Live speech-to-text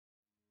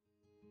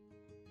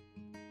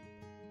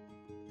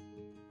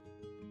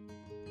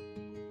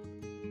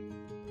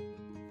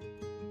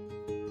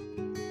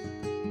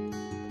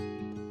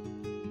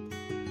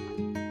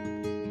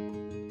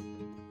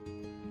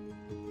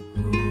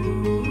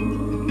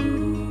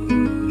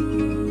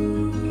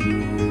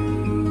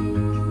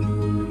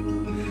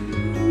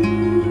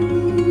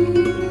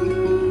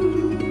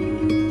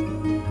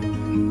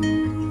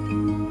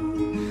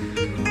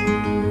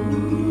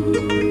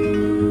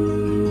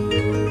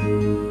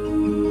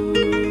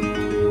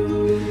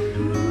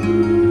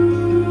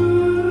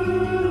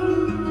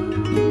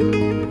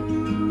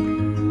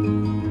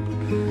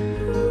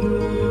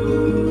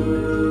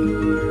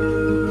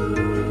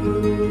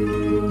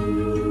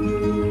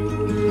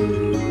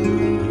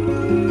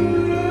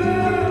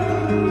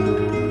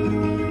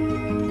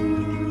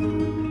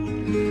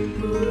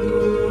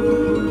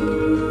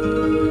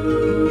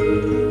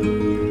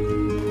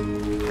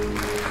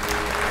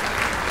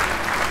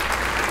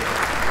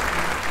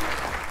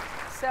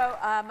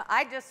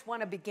just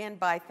want to begin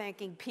by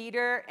thanking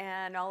Peter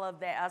and all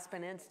of the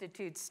Aspen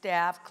Institute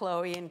staff,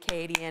 Chloe and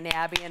Katie and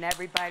Abby and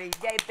everybody.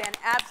 They've been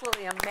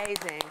absolutely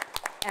amazing.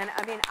 And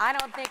I mean, I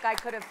don't think I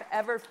could have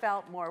ever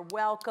felt more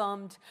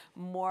welcomed,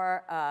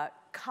 more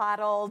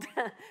coddled,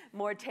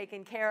 more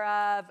taken care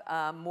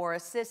of, more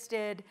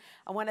assisted.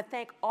 I want to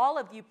thank all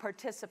of you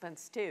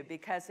participants too,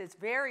 because it's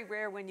very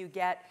rare when you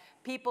get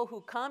people who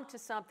come to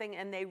something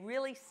and they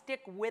really stick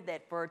with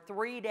it for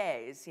 3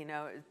 days. You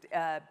know,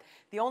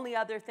 the only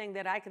other thing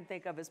that I can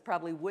think of is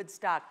probably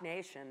Woodstock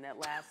Nation that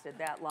lasted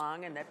that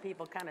long and that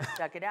people kind of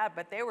stuck it out,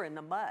 but they were in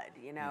the mud,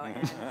 you know.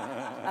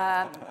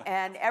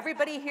 And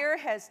everybody here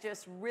has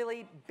just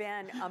really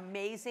been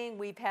amazing.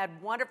 We've had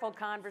wonderful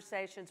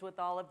conversations with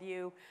all of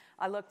you.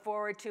 I look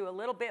forward to a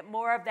little bit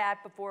more of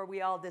that before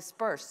we all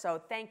disperse.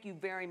 So thank you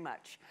very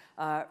much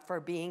for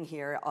being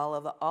here, all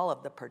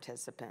of the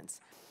participants.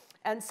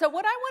 And so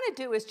what I want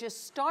to do is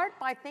just start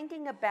by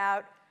thinking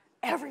about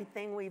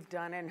everything we've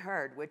done and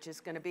heard, which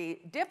is going to be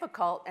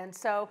difficult. And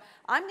so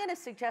I'm going to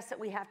suggest that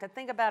we have to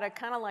think about it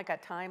kind of like a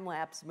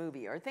time-lapse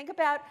movie, or think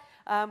about,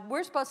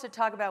 we're supposed to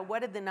talk about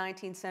what did the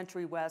 19th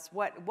century West,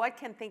 what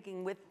can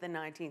thinking with the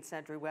 19th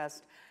century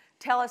West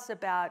tell us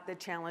about the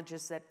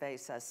challenges that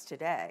face us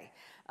today.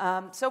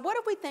 So what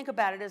if we think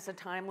about it as a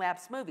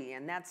time-lapse movie?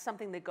 And that's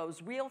something that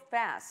goes real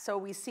fast. So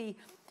we see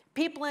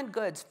people and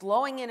goods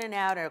flowing in and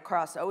out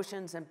across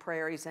oceans and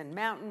prairies and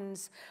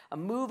mountains,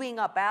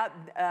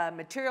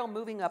 material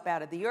moving up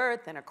out of the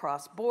earth and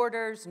across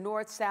borders,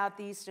 north, south,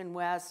 east, and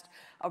west,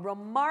 a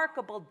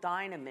remarkable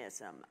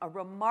dynamism, a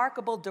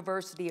remarkable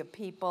diversity of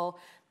people.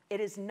 It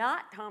is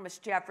not Thomas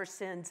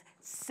Jefferson's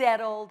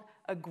settled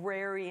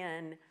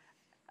agrarian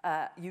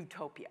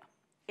utopia.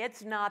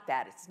 It's not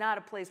that. It's not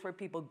a place where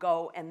people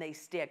go and they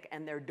stick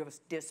and they're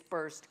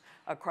dispersed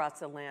across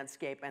the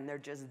landscape and they're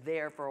just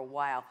there for a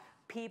while.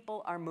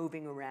 People are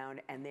moving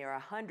around, and they are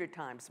 100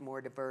 times more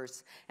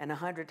diverse and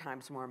 100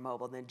 times more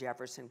mobile than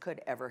Jefferson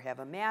could ever have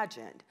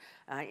imagined,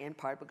 in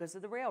part because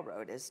of the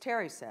railroad, as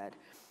Terry said.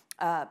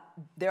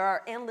 There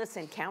are endless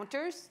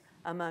encounters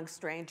among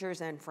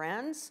strangers and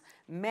friends.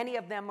 Many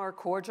of them are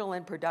cordial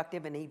and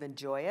productive and even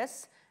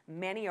joyous.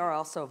 Many are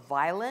also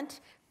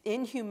violent,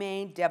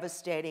 inhumane,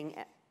 devastating,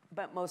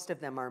 but most of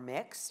them are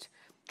mixed.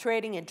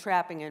 Trading and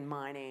trapping and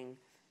mining,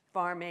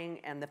 farming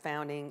and the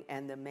founding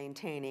and the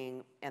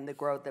maintaining and the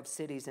growth of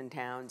cities and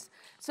towns.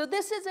 So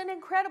this is an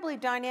incredibly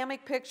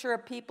dynamic picture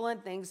of people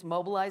and things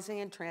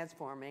mobilizing and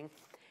transforming.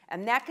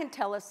 And that can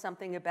tell us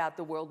something about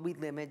the world we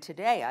live in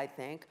today, I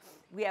think.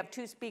 We have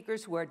two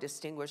speakers who are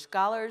distinguished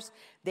scholars.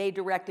 They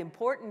direct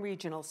important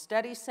regional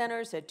study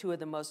centers at two of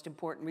the most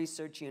important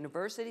research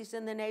universities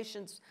in the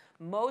nation's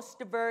most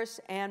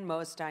diverse and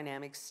most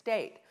dynamic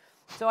state.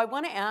 So I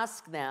want to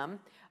ask them,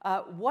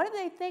 what do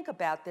they think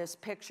about this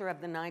picture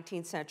of the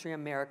 19th century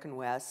American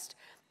West?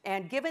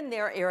 And given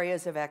their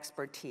areas of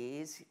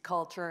expertise,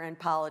 culture and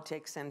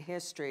politics and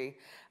history,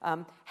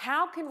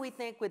 how can we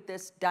think with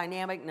this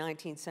dynamic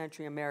 19th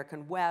century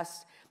American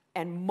West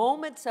and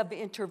moments of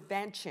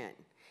intervention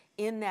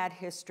in that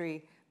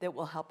history that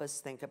will help us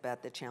think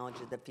about the challenge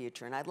of the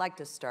future? And I'd like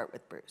to start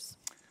with Bruce.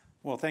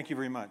 Well, thank you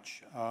very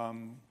much.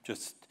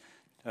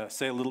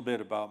 Say a little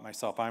bit about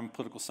myself. I'm a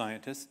political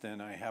scientist,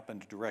 and I happen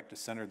to direct a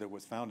center that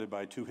was founded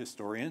by two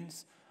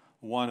historians,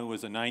 one who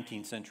was a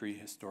 19th century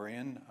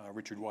historian,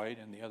 Richard White,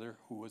 and the other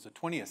who was a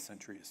 20th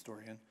century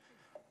historian,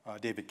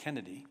 David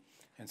Kennedy.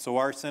 And so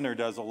our center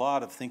does a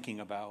lot of thinking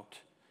about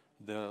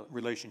the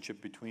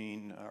relationship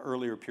between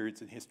earlier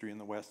periods in history in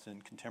the West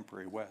and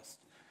contemporary West.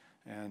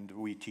 And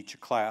we teach a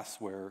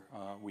class where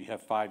we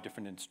have 5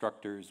 different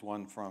instructors,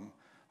 one from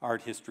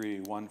art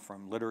history, one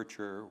from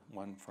literature,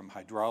 one from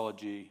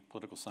hydrology,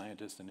 political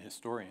scientist, and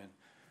historian,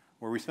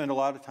 where we spend a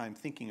lot of time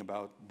thinking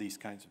about these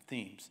kinds of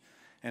themes.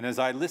 And as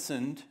I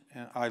listened,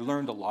 I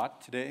learned a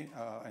lot today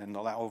and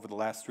over the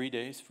last 3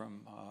 days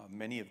from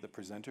many of the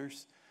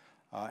presenters.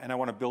 And I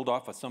want to build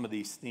off of some of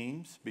these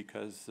themes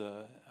because,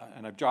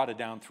 and I've jotted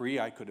down 3,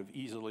 I could have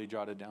easily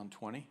jotted down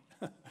 20.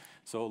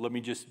 So let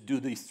me just do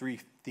these 3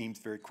 themes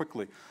very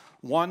quickly.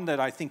 One that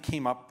I think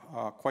came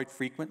up quite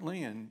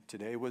frequently and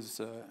today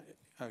was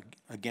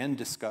again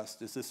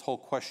discussed is this whole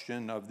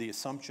question of the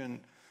assumption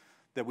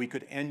that we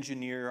could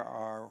engineer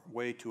our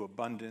way to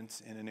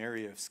abundance in an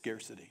area of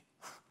scarcity,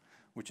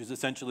 which is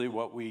essentially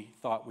what we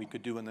thought we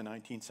could do in the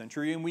 19th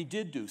century, and we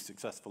did do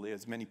successfully,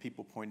 as many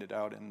people pointed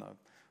out in the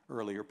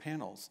earlier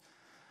panels.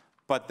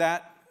 But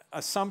that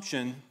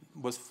assumption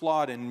was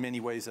flawed in many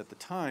ways at the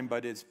time,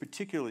 but it's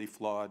particularly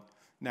flawed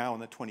now in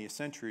the 20th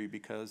century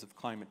because of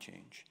climate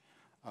change.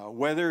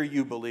 Whether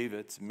you believe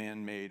it's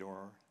man-made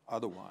or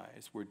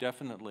otherwise, we're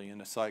definitely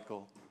in a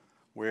cycle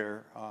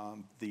where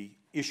the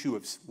issue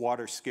of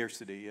water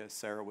scarcity, as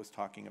Sarah was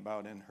talking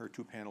about in her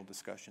 2 panel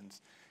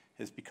discussions,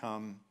 has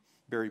become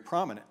very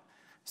prominent.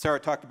 Sarah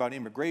talked about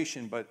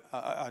irrigation,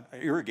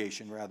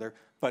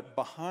 but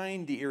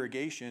behind the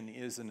irrigation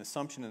is an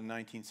assumption in the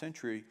 19th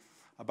century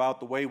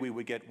about the way we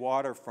would get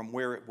water from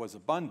where it was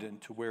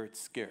abundant to where it's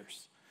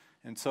scarce.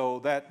 And so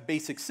that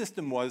basic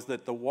system was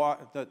that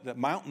the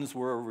mountains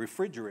were a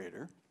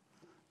refrigerator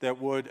that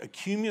would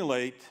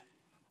accumulate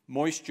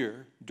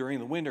moisture during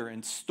the winter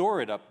and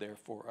store it up there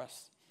for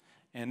us.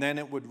 And then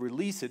it would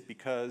release it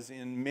because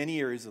in many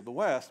areas of the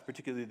West,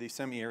 particularly the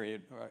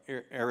semi-arid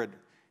arid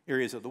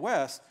areas of the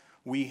West,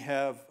 we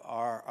have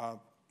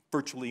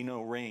virtually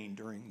no rain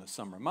during the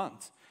summer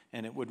months.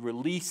 And it would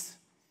release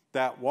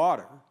that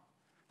water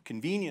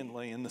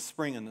conveniently in the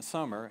spring and the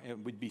summer. It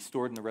would be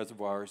stored in the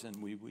reservoirs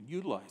and we would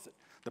utilize it.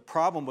 The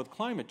problem with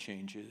climate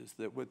change is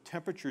that with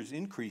temperatures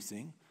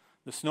increasing,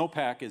 the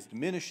snowpack is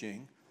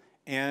diminishing,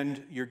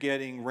 and you're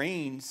getting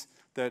rains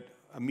that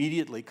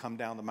immediately come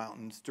down the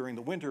mountains during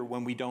the winter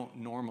when we don't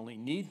normally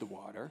need the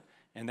water.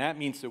 And that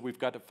means that we've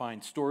got to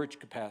find storage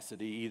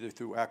capacity either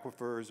through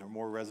aquifers or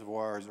more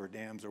reservoirs or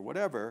dams or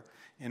whatever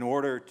in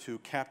order to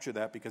capture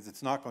that, because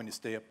it's not going to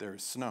stay up there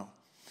as snow.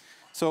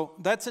 So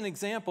that's an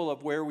example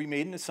of where we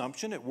made an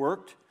assumption. It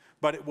worked,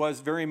 but it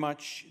was very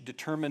much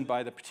determined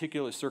by the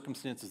particular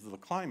circumstances of the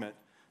climate,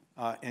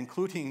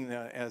 including,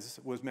 as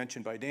was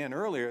mentioned by Dan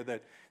earlier,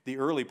 that the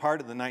early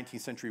part of the 19th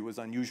century was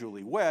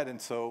unusually wet,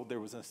 and so there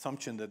was an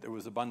assumption that there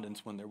was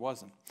abundance when there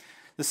wasn't.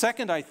 The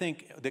second, I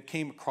think, that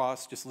came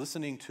across just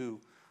listening to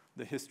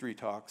the history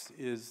talks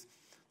is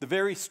the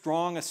very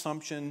strong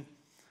assumption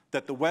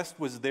that the West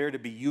was there to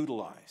be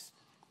utilized,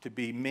 to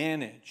be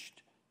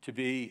managed, to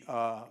be,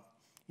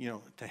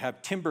 to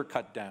have timber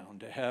cut down,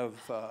 to have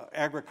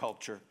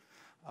agriculture,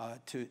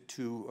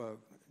 to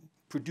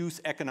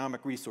produce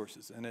economic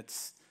resources. And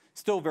it's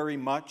still very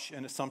much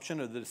an assumption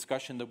of the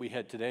discussion that we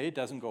had today. It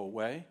doesn't go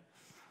away.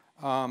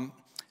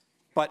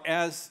 But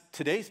as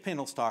today's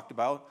panels talked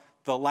about,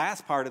 the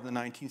last part of the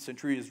 19th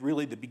century is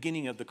really the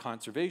beginning of the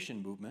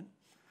conservation movement.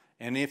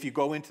 And if you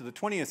go into the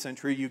 20th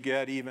century, you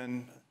get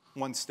even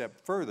one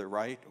step further,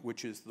 right?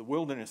 Which is the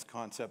wilderness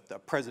concept, the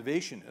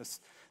preservationists,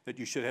 that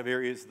you should have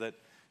areas that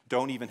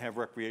don't even have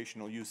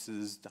recreational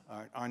uses,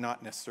 are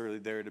not necessarily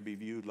there to be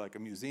viewed like a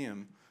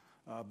museum,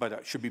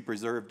 but should be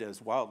preserved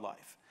as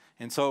wildlife.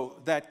 And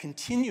so that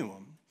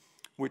continuum,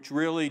 which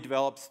really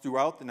develops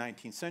throughout the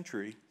 19th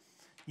century,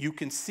 you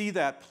can see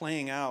that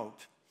playing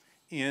out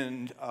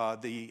in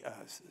the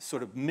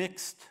sort of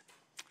mixed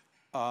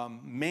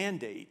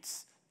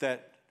mandates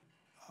that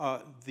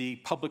the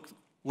public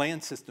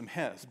land system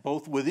has,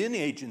 both within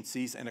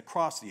agencies and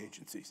across the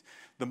agencies.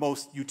 The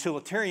most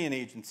utilitarian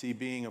agency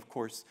being, of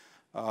course,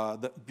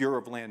 the Bureau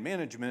of Land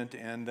Management,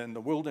 and then the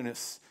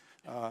wilderness,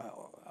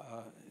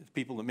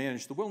 people that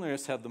manage the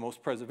wilderness have the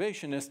most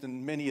preservationist,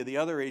 and many of the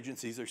other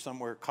agencies are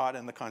somewhere caught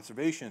in the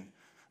conservation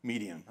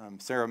median.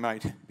 Sarah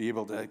might be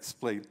able to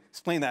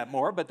explain that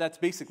more, but that's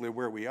basically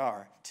where we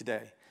are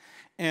today.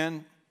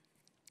 And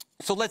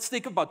so let's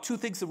think about two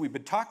things that we've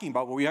been talking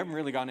about, but we haven't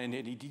really gone into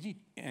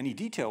any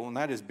detail, and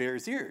that is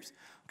Bears Ears.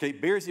 Okay,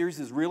 Bears Ears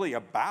is really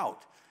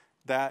about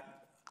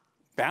that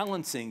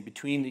balancing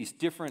between these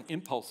different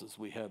impulses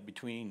we have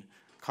between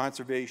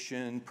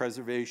conservation,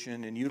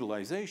 preservation, and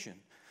utilization.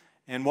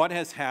 And what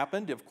has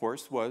happened, of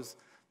course, was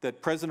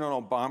that President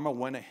Obama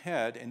went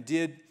ahead and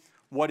did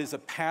what is a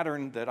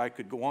pattern that I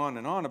could go on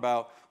and on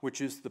about, which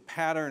is the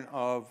pattern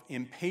of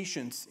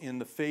impatience in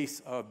the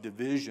face of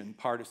division,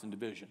 partisan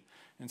division.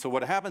 And so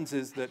what happens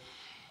is that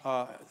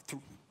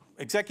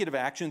executive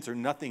actions are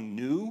nothing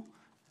new,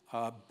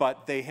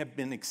 but they have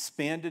been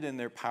expanded in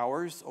their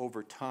powers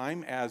over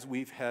time as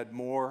we've had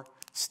more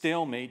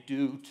stalemate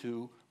due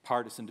to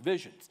partisan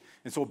divisions.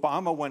 And so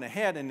Obama went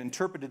ahead and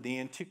interpreted the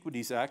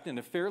Antiquities Act in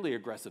a fairly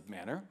aggressive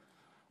manner,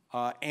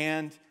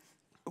 and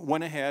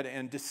went ahead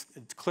and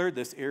declared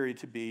this area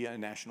to be a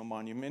national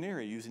monument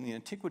area using the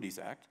Antiquities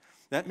Act.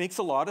 That makes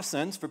a lot of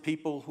sense for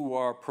people who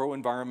are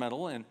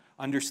pro-environmental and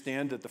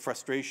understand that the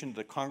frustration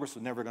that Congress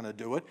was never going to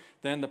do it,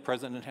 then the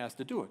president has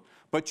to do it.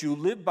 But you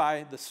live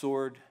by the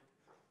sword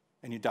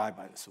and you die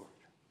by the sword.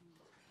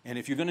 And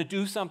if you're going to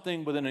do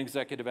something with an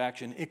executive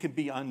action, it can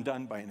be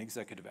undone by an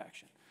executive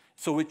action.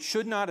 So it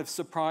should not have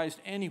surprised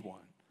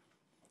anyone,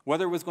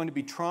 whether it was going to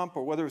be Trump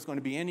or whether it was going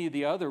to be any of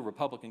the other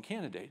Republican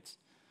candidates,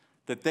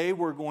 that they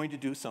were going to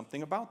do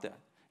something about that.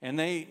 And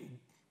they,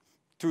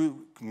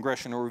 through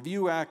Congressional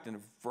Review Act and a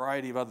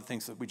variety of other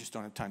things that we just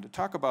don't have time to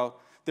talk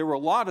about, there were a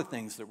lot of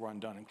things that were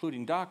undone,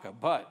 including DACA,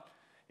 but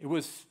it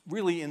was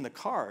really in the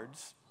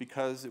cards,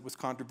 because it was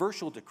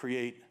controversial to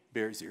create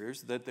Bears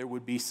Ears, that there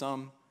would be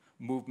some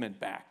movement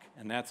back.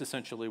 And that's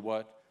essentially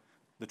what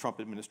the Trump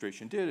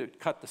administration did. It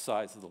cut the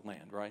size of the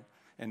land, right?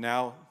 And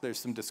now there's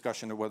some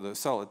discussion of whether to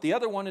sell it. The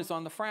other one is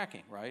on the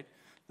fracking, right?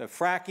 The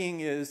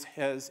fracking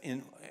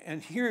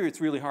and here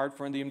it's really hard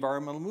for the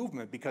environmental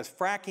movement, because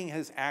fracking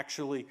has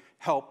actually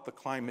helped the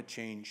climate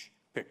change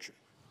picture.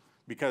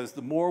 Because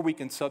the more we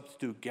can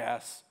substitute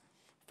gas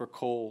for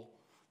coal,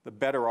 the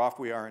better off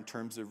we are in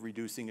terms of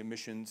reducing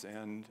emissions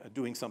and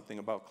doing something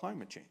about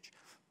climate change.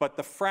 But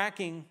the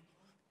fracking,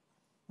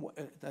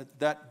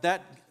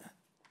 that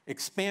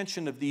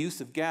expansion of the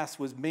use of gas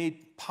was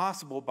made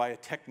possible by a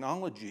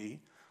technology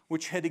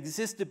which had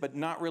existed but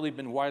not really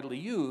been widely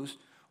used,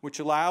 which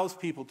allows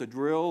people to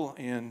drill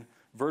in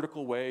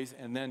vertical ways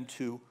and then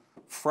to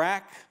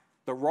frack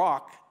the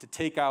rock to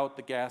take out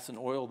the gas and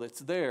oil that's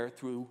there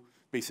through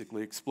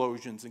basically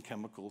explosions and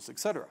chemicals, et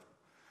cetera.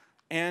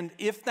 And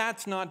if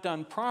that's not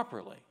done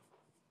properly,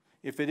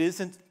 if it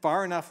isn't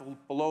far enough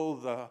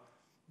below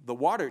the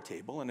water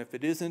table, and if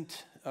it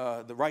isn't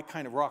the right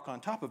kind of rock on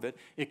top of it,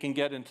 it can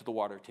get into the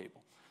water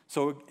table.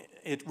 So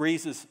it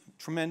raises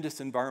tremendous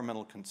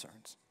environmental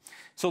concerns.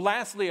 So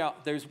lastly,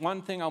 there's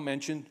one thing I'll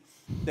mention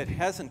that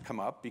hasn't come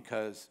up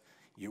because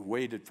you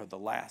waited for the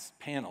last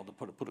panel to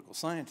put a political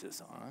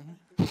scientist on,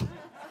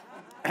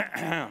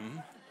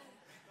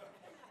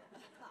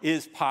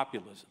 is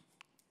populism.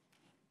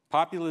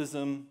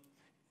 Populism,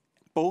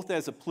 both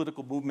as a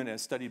political movement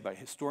as studied by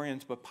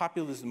historians, but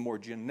populism more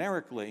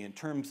generically in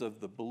terms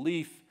of the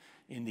belief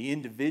in the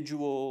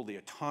individual, the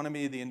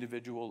autonomy of the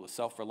individual, the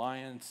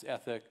self-reliance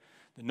ethic,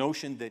 the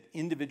notion that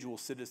individual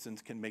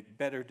citizens can make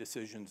better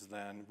decisions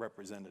than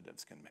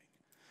representatives can make.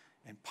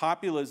 And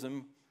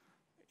populism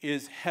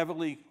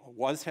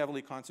was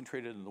heavily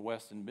concentrated in the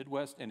West and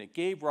Midwest, and it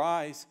gave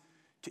rise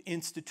to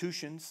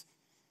institutions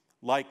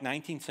like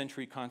 19th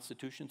century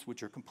constitutions,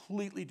 which are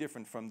completely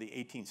different from the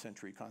 18th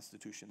century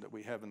constitution that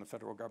we have in the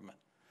federal government.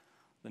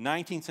 The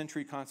 19th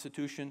century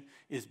constitution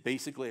is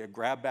basically a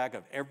grab bag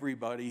of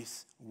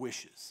everybody's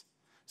wishes.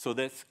 So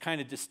this kind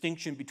of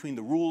distinction between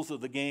the rules of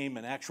the game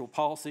and actual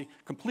policy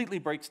completely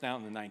breaks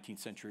down in the 19th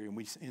century, and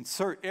we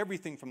insert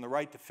everything from the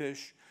right to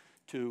fish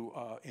to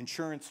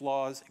insurance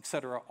laws, et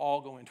cetera,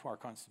 all go into our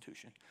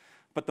Constitution.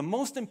 But the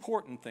most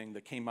important thing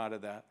that came out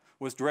of that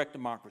was direct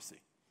democracy.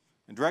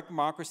 And direct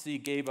democracy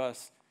gave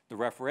us the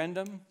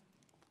referendum,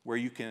 where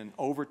you can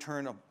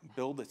overturn a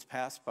bill that's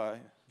passed by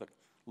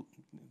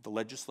the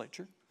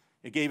legislature.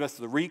 It gave us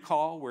the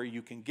recall, where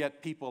you can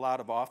get people out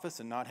of office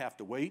and not have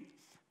to wait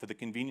for the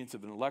convenience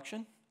of an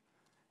election.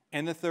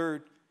 And the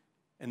third,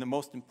 and the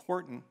most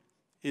important,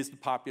 is the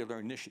popular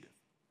initiative,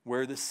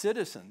 where the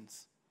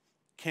citizens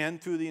can,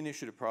 through the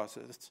initiative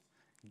process,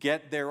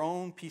 get their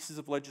own pieces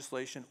of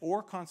legislation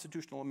or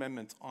constitutional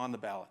amendments on the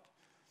ballot.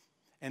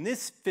 And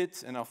this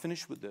fits, and I'll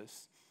finish with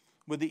this,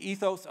 with the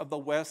ethos of the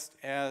West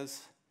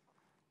as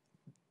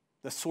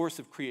the source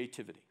of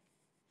creativity.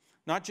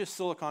 Not just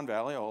Silicon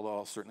Valley, although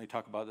I'll certainly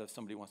talk about it if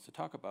somebody wants to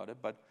talk about it,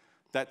 but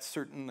that's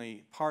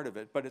certainly part of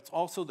it. But it's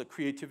also the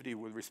creativity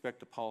with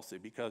respect to policy,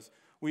 because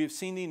we have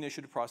seen the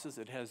initiative process.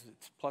 It has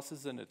its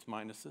pluses and its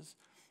minuses.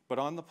 But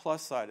on the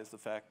plus side is the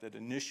fact that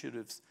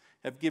initiatives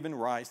have given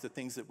rise to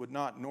things that would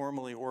not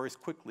normally or as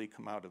quickly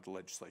come out of the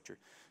legislature.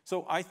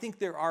 So I think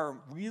there are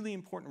really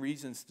important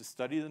reasons to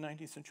study the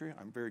 19th century.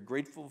 I'm very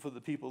grateful for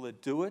the people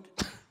that do it.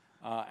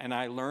 And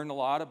I learn a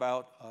lot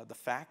about the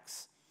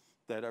facts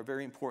that are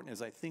very important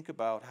as I think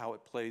about how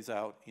it plays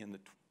out in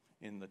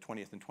the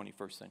 20th and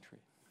 21st century.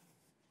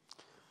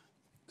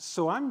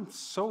 So I'm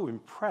so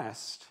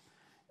impressed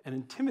and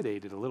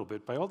intimidated a little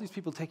bit by all these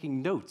people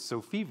taking notes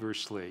so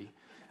feverishly.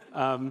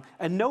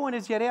 And no one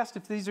has yet asked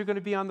if these are going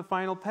to be on the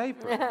final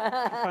paper,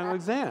 the final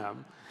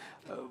exam.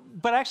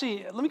 But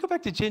actually, let me go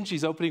back to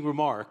Gingy's opening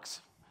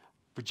remarks,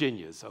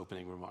 Virginia's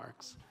opening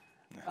remarks,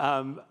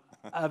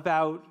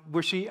 about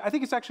where I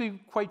think it's actually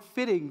quite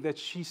fitting that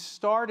she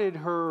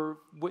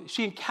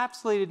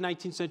encapsulated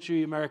 19th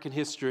century American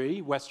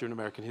history, Western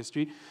American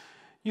history,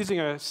 using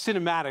a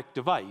cinematic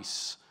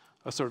device,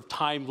 a sort of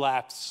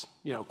time-lapse,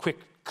 quick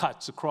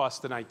cuts across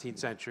the 19th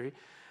century.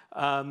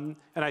 And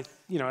that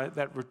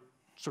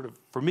sort of,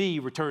 for me,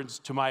 returns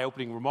to my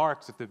opening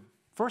remarks at the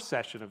first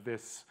session of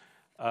this,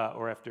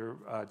 or after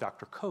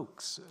Dr.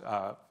 Koch's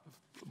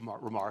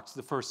remarks,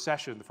 the first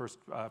session, the first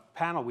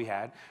panel we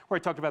had, where I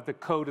talked about the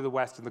Code of the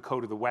West and the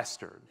Code of the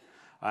Western,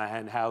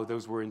 and how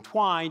those were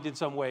entwined in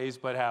some ways,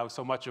 but how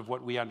so much of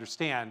what we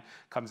understand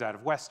comes out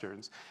of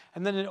Westerns.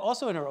 And then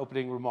also in her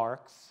opening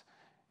remarks,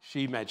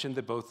 she mentioned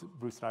that both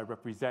Bruce and I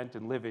represent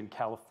and live in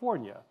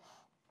California.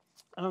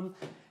 And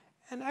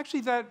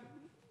actually that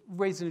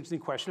raised an interesting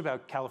question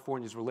about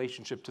California's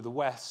relationship to the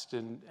West,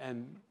 and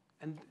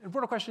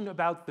brought a question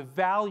about the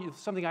value,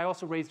 something I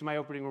also raised in my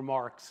opening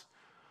remarks,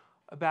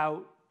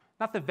 about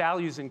not the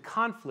values in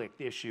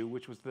conflict issue,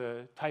 which was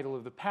the title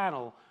of the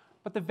panel,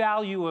 but the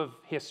value of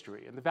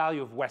history, and the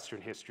value of Western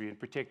history in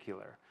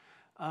particular.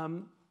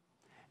 And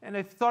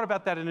I've thought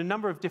about that in a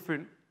number of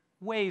different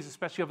ways,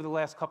 especially over the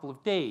last couple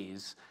of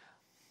days.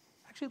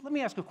 Actually, let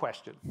me ask a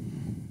question.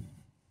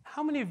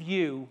 How many of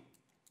you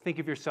think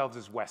of yourselves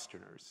as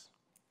Westerners?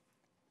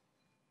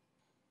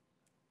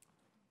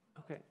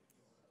 Okay.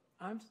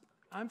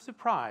 I'm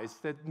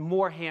surprised that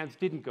more hands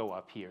didn't go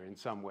up here in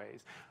some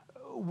ways.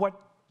 What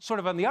sort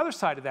of on the other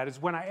side of that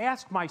is when I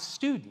asked my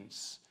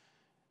students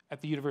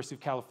at the University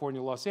of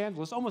California, Los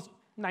Angeles, almost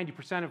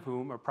 90% of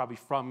whom are probably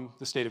from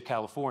the state of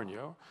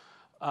California,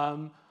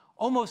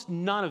 almost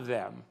none of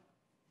them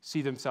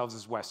see themselves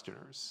as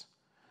Westerners.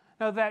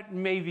 Now that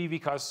may be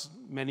because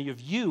many of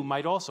you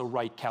might also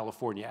write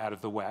California out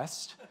of the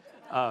West.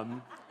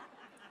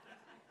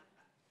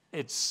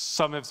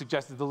 Some have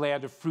suggested the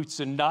land of fruits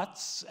and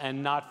nuts,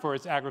 and not for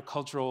its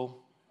agricultural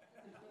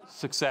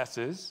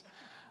successes.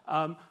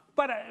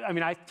 But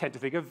I tend to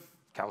think of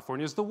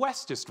California as the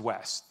Westest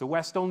West, the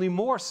West only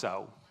more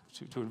so,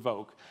 to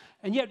invoke.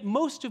 And yet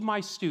most of my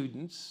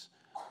students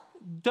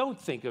don't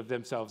think of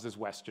themselves as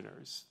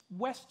Westerners.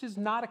 West is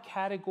not a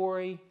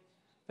category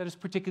that is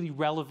particularly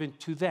relevant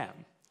to them.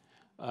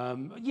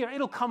 You know,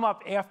 it'll come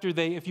up after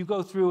if you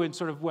go through and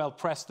sort of, well,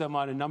 press them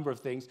on a number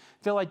of things,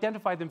 they'll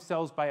identify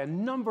themselves by a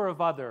number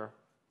of other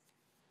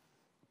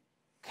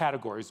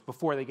categories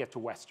before they get to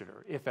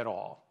Westerner, if at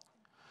all.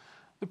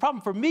 The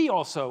problem for me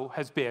also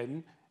has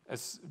been,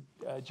 as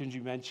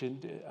Gingy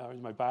mentioned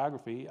in my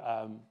biography,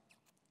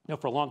 you know,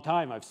 for a long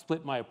time I've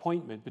split my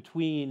appointment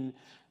between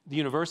the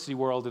university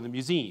world and the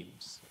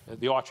museums,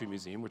 the Autry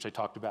Museum, which I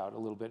talked about a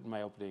little bit in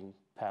my opening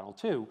panel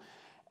too.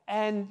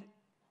 And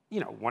you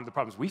know, one of the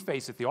problems we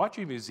face at the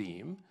Autry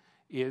Museum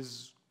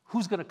is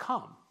who's going to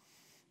come?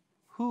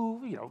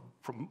 Who, you know,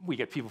 we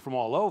get people from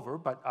all over,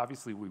 but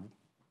obviously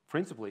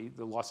principally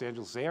the Los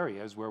Angeles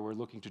area is where we're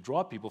looking to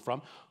draw people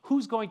from.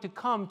 Who's going to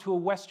come to a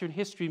Western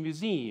history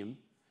museum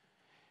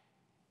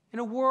in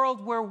a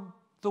world where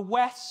the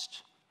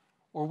West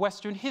or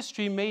Western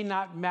history may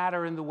not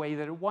matter in the way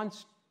that it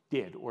once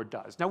did or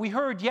does? Now, we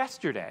heard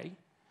yesterday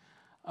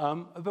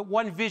about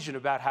one vision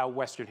about how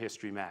Western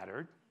history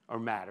mattered, or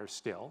matters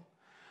still.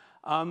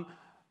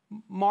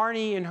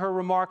 Marnie, in her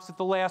remarks at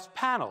the last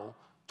panel,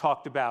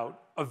 talked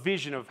about a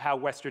vision of how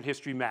Western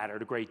history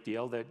mattered a great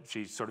deal, that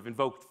she sort of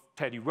invoked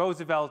Teddy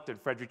Roosevelt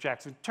and Frederick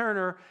Jackson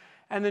Turner,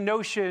 and the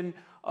notion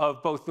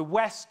of both the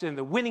West and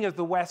the winning of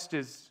the West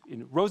is,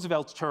 in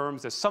Roosevelt's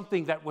terms, as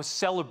something that was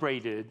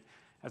celebrated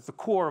as the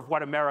core of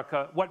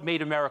what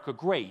made America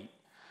great.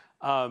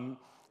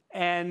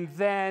 And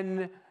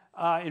then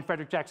in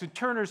Frederick Jackson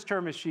Turner's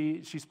term, as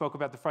she spoke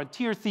about the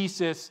frontier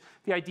thesis,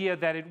 the idea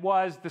that it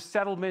was the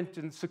settlement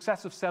and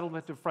successive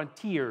settlement of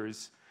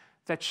frontiers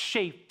that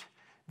shaped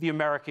the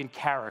American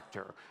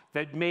character,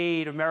 that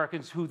made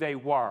Americans who they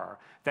were,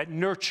 that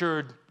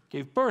nurtured,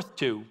 gave birth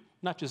to,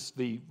 not just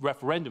the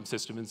referendum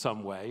system in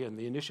some way and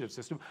the initiative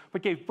system,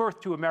 but gave birth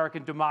to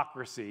American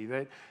democracy,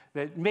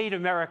 that made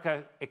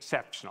America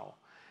exceptional.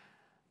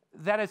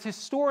 That as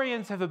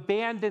historians have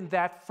abandoned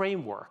that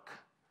framework,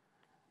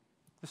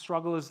 the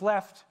struggle is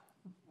left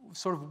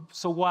sort of,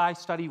 so why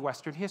study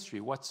Western history?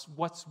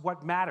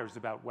 What matters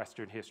about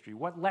Western history?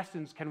 What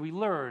lessons can we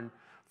learn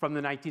from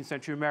the 19th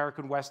century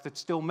American West that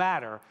still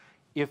matter,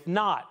 if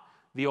not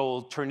the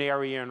old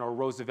Turnerian or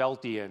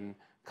Rooseveltian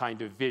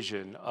kind of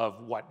vision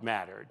of what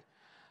mattered?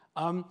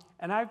 And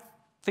I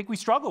think we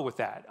struggle with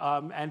that.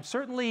 And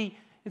certainly,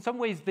 in some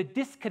ways, the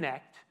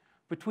disconnect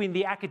between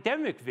the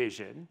academic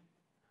vision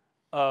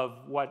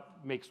of what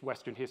makes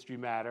Western history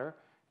matter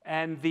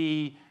and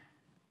the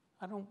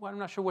I'm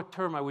not sure what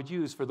term I would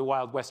use for the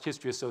Wild West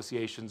History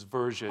Association's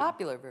version.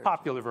 Popular version.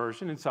 Popular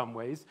version in some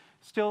ways.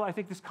 Still, I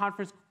think this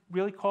conference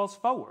really calls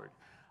forward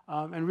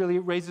and really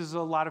raises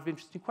a lot of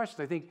interesting questions.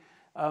 I think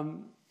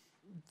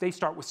they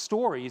start with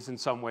stories in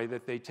some way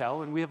that they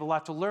tell, and we have a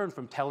lot to learn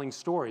from telling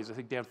stories. I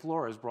think Dan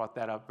Flores brought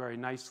that up very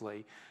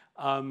nicely.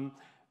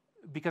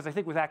 Because I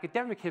think with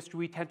academic history,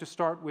 we tend to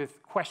start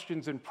with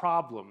questions and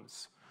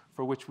problems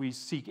for which we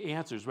seek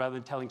answers rather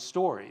than telling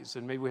stories.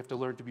 And maybe we have to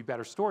learn to be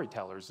better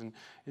storytellers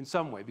in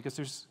some way, because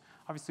there's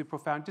obviously a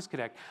profound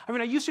disconnect. I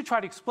mean, I used to try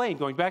to explain,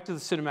 going back to the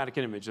cinematic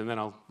image, and then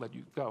I'll let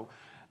you go.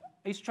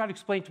 I used to try to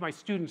explain to my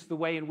students the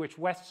way in which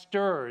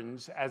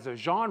Westerns as a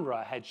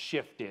genre had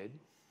shifted,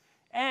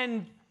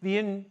 and the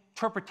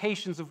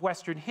interpretations of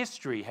Western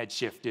history had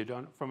shifted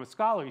from a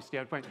scholarly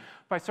standpoint,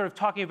 by sort of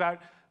talking about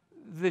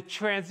the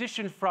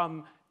transition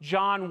from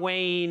John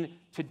Wayne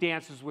to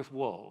Dances with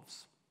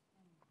Wolves.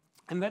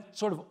 And that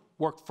sort of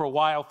worked for a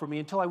while for me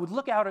until I would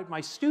look out at my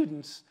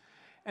students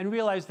and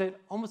realize that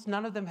almost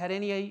none of them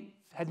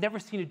had never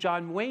seen a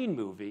John Wayne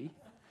movie,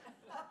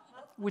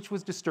 which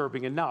was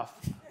disturbing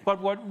enough. But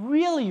what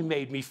really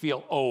made me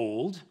feel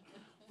old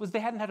was they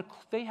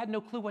had no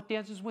clue what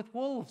Dances with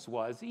Wolves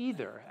was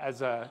either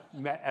as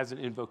an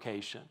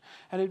invocation.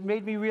 And it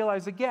made me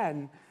realize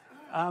again,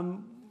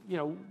 you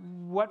know,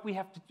 what we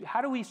have to do,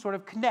 how do we sort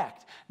of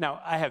connect?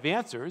 Now, I have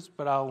answers,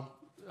 but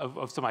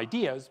of some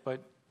ideas,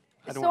 but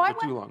I don't want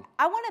to get too long.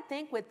 I want to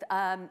think with,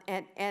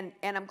 and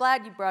I'm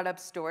glad you brought up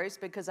stories,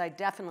 because I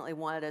definitely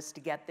wanted us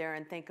to get there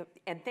and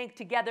think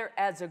together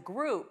as a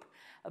group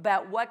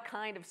about what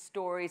kind of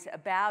stories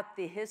about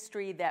the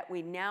history that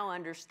we now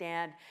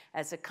understand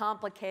as a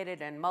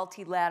complicated and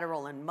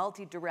multilateral and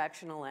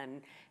multidirectional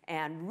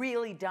and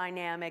really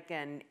dynamic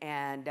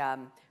and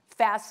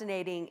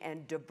fascinating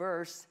and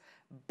diverse,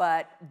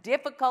 but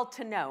difficult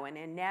to know, and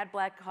in Nad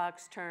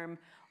Blackhawk's term,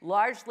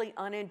 largely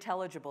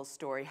unintelligible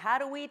story. How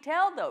do we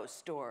tell those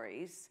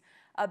stories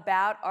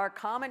about our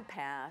common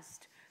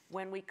past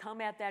when we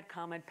come at that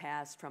common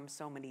past from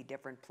so many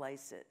different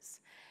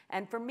places?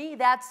 And for me,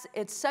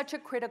 it's such a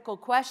critical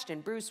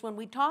question. Bruce, when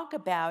we talk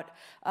about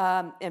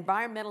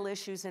environmental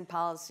issues and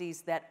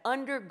policies that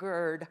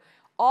undergird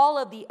all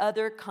of the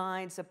other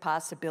kinds of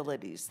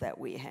possibilities that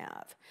we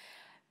have,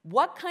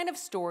 what kind of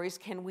stories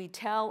can we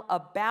tell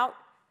about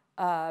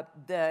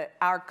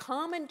our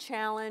common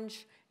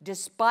challenge,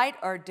 despite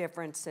our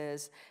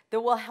differences, that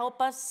will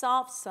help us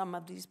solve some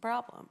of these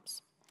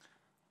problems?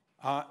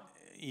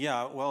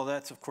 Yeah, well,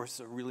 that's, of course,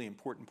 a really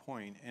important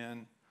point.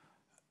 And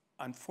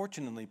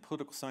unfortunately,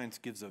 political science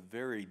gives a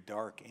very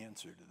dark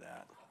answer to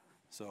that.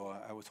 So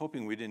I was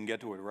hoping we didn't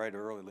get to it right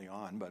early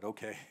on, but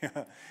okay.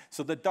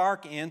 So the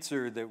dark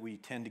answer that we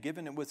tend to give,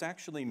 and it was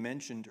actually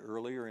mentioned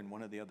earlier in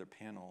one of the other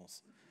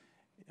panels,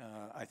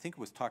 I think it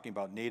was talking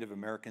about Native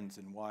Americans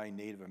and why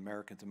Native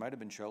Americans, it might have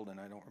been Sheldon,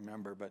 I don't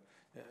remember, but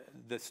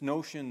this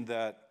notion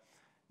that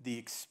the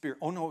experience,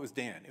 oh no, it was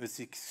Dan, it was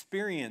the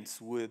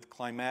experience with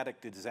climatic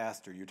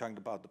disaster. You're talking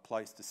about the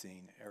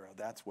Pleistocene era,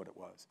 that's what it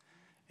was.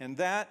 And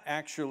that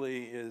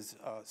actually is,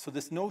 so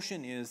this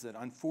notion is that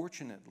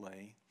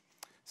unfortunately,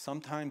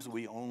 sometimes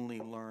we only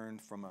learn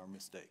from our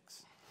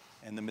mistakes.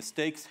 And the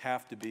mistakes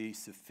have to be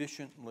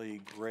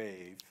sufficiently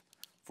grave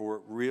for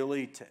it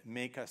really to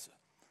make us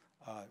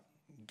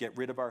get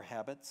rid of our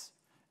habits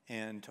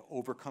and to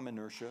overcome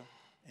inertia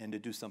and to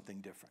do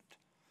something different.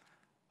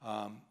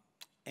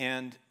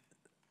 And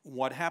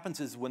what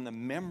happens is when the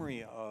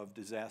memory of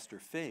disaster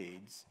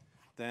fades,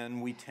 then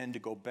we tend to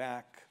go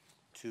back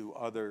to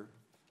other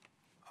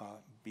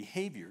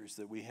behaviors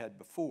that we had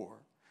before.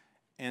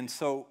 And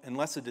so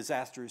unless a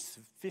disaster is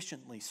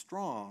sufficiently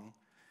strong,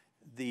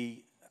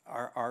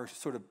 our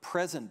sort of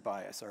present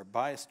bias, our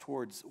bias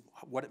towards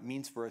what it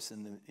means for us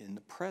in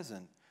the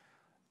present,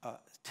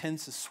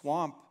 tends to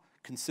swamp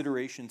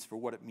considerations for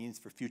what it means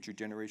for future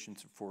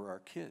generations, for our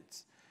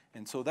kids.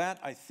 And so that,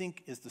 I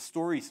think, is the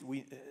stories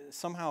we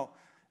somehow,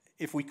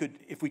 if we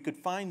could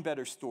find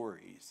better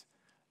stories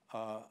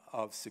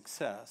of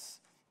success,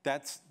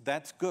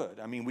 that's good.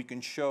 I mean, we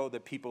can show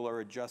that people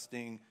are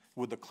adjusting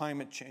with the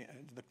climate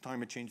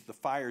change. The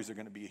fires are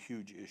going to be a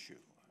huge issue.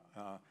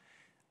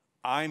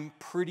 I'm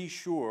pretty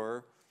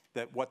sure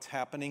that what's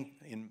happening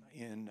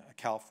in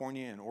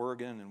California and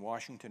Oregon and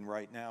Washington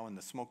right now, and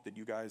the smoke that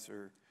you guys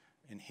are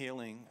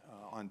inhaling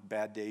on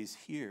bad days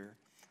here,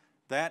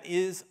 that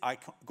is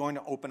going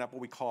to open up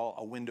what we call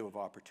a window of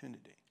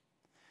opportunity.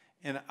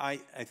 And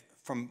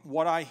from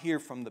what I hear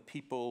from the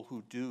people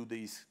who do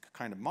these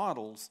kind of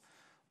models,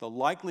 the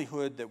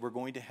likelihood that we're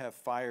going to have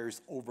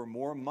fires over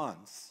more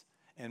months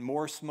and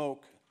more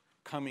smoke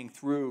coming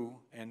through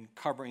and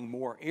covering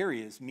more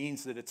areas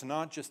means that it's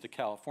not just a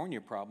California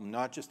problem,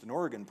 not just an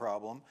Oregon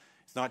problem,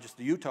 it's not just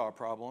a Utah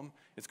problem,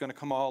 it's going to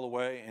come all the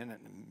way, and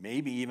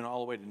maybe even all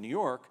the way to New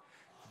York.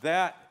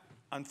 That,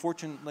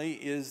 unfortunately,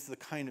 is the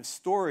kind of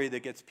story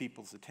that gets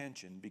people's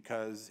attention,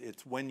 because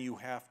it's when you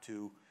have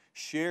to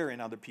share in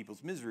other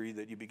people's misery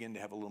that you begin to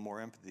have a little more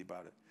empathy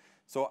about it.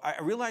 So I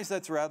realize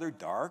that's rather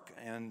dark,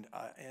 and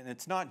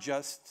it's not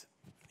just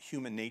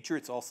human nature,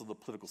 it's also the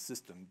political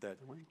system that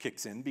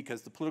kicks in,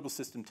 because the political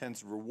system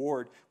tends to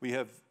reward. We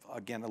have,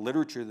 again, a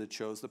literature that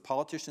shows that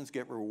politicians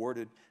get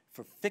rewarded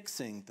for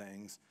fixing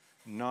things,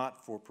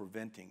 not for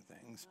preventing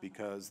things,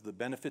 because the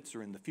benefits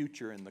are in the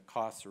future and the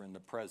costs are in the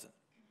present.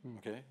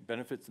 Okay?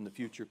 Benefits in the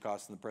future,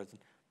 costs in the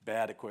present,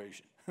 bad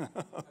equation.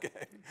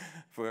 Okay?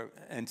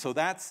 And so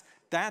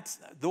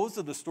those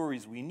are the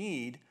stories we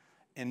need.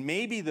 And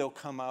maybe they'll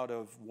come out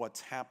of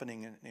what's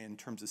happening in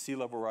terms of sea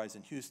level rise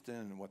in Houston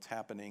and what's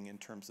happening in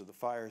terms of the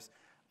fires.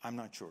 I'm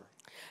not sure.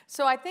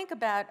 So I think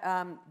about,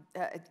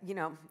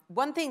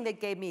 one thing that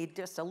gave me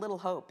just a little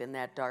hope in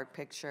that dark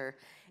picture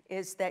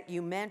is that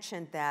you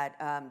mentioned that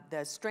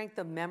the strength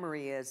of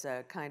memory is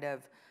a kind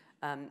of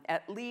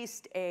at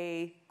least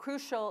a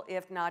crucial,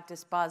 if not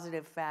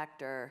dispositive,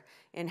 factor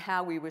in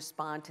how we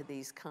respond to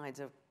these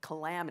kinds of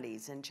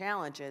calamities and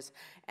challenges.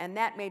 And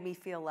that made me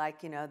feel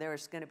like,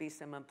 there's going to be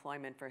some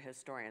employment for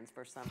historians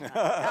for some time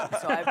to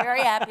come. So I'm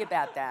very happy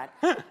about that.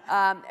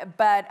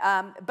 But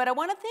I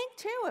want to think,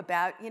 too,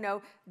 about,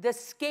 the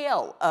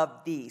scale of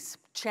these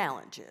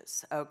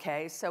challenges,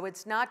 okay? So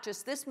it's not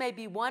just, this may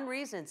be one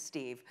reason,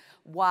 Steve,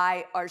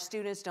 why our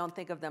students don't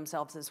think of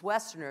themselves as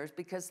Westerners,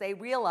 because they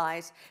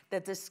realize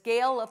that the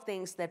scale of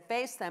things that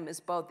face them is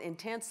both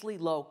intensely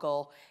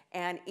local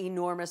and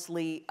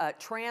enormously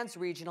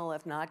trans-regional,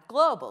 if not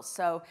global.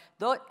 So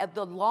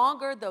the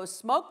longer those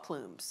smoke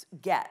plumes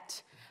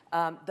get,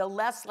 the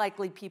less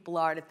likely people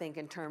are to think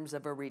in terms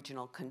of a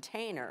regional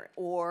container.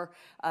 Or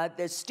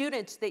the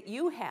students that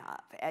you have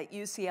at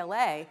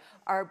UCLA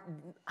are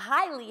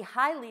highly,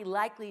 highly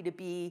likely to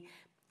be,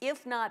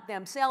 if not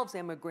themselves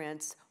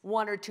immigrants,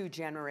 1 or 2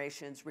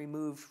 generations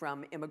removed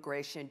from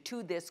immigration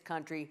to this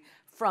country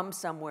from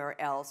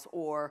somewhere else,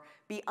 or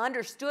be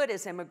understood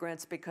as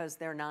immigrants because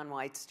they're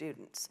non-white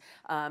students.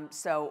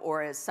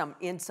 Or as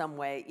in some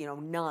way,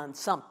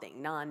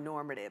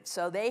 non-normative.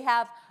 So they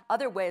have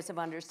other ways of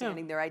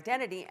understanding their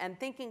identity and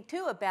thinking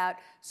too about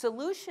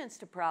solutions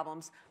to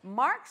problems.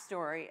 Mark's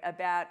story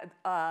about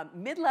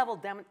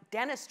mid-level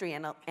dentistry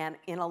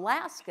in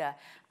Alaska,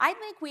 I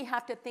think we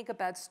have to think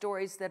about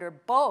stories that are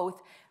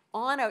both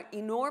on an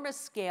enormous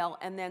scale,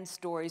 and then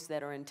stories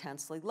that are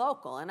intensely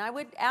local. And I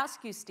would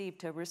ask you, Steve,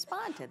 to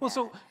respond to that. Well,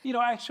 so,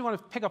 I actually want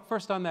to pick up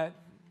first on that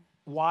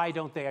why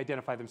don't they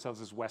identify themselves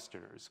as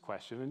Westerners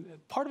question.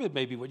 And part of it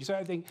may be what you said.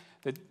 I think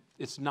that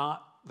it's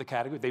not the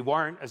category. They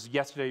weren't, as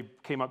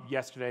came up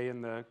yesterday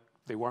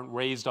they weren't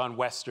raised on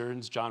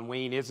Westerns. John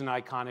Wayne is an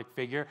iconic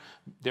figure.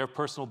 Their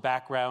personal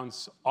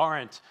backgrounds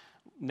aren't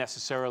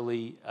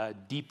necessarily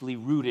deeply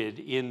rooted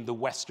in the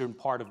western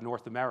part of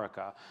North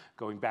America,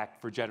 going back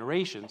for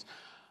generations.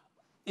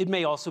 It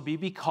may also be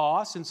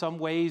because, in some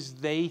ways,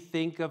 they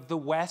think of the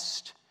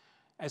West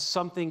as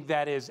something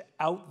that is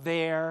out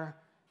there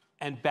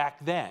and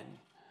back then.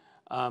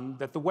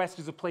 That the West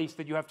is a place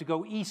that you have to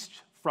go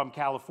east from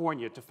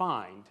California to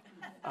find.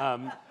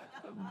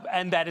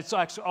 And that it's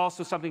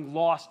also something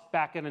lost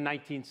back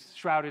in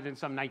shrouded in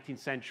some 19th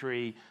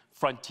century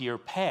frontier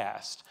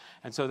past.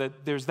 And so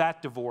that there's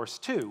that divorce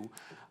too.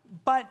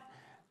 But,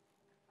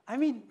 I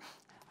mean,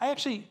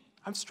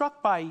 I'm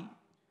struck by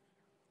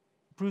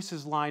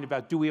Bruce's line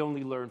about, do we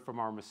only learn from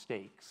our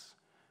mistakes?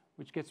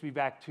 Which gets me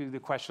back to the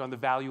question on the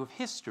value of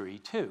history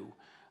too.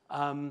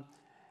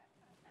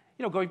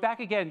 Going back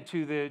again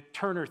to the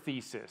Turner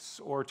thesis,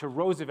 or to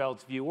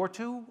Roosevelt's view, or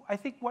to, I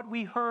think, what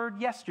we heard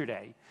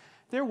yesterday,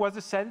 there was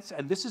a sense,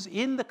 and this is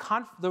in the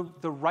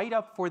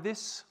write-up for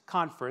this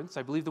conference,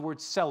 I believe the word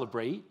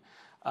celebrate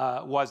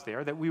was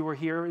there, that we were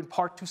here in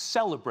part to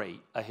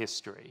celebrate a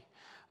history,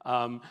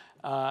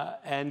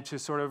 and to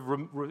sort of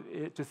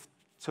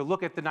to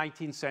look at the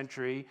 19th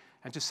century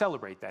and to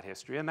celebrate that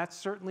history. And that's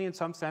certainly, in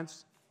some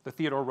sense, the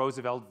Theodore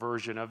Roosevelt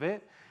version of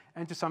it.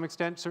 And to some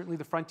extent, certainly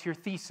the Frontier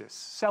thesis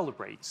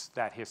celebrates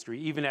that history,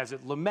 even as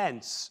it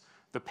laments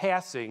the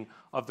passing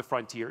of the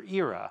frontier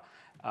era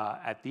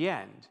at the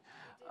end.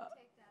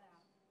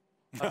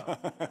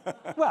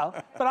 Well,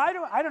 but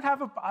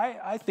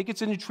I think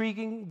it's an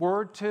intriguing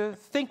word to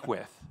think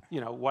with.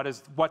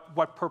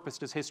 What purpose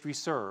does history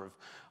serve?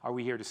 Are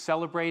we here to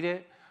celebrate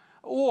it?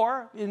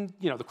 Or,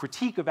 the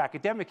critique of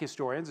academic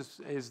historians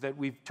is that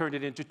we've turned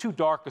it into too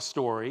dark a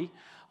story,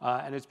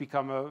 and it's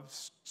become a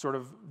sort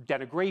of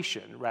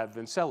denigration rather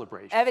than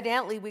celebration.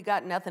 Evidently, we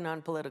got nothing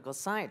on political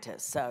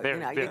scientists, so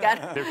you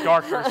got. They're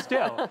darker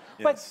still.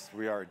 Yes, but,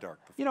 we are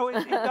dark.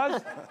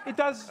 It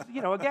does.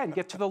 Again,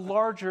 get to the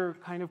larger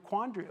kind of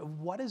quandary of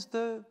what is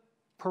the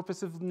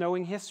purpose of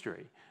knowing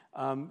history?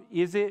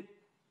 Is it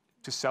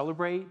to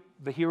celebrate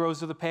the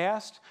heroes of the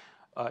past?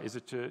 Is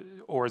it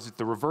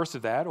the reverse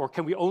of that? Or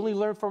can we only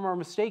learn from our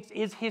mistakes?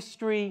 Is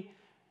history,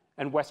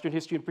 and Western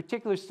history in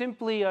particular,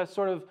 simply a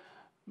sort of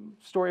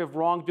story of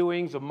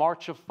wrongdoings, a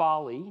march of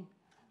folly,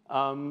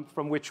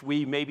 from which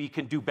we maybe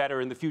can do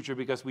better in the future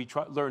because we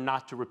learn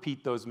not to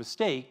repeat those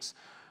mistakes?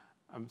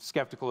 I'm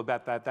skeptical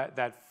about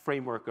that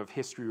framework of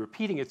history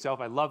repeating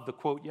itself. I love the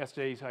quote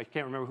yesterday. I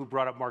can't remember who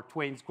brought up Mark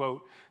Twain's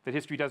quote, that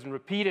history doesn't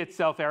repeat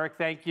itself. Eric,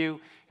 thank you.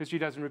 History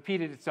doesn't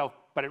repeat itself,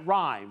 but it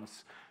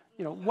rhymes.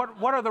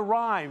 What are the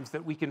rhymes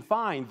that we can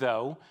find,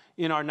 though,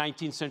 in our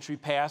 19th century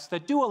past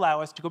that do allow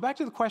us to go back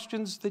to the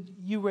questions that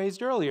you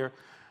raised earlier,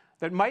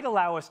 that might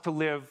allow us to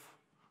live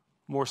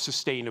more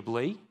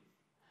sustainably,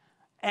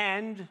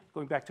 and,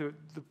 going back to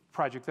the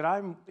project that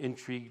I'm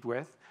intrigued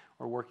with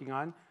or working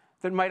on,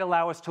 that might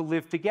allow us to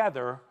live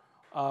together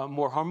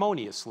more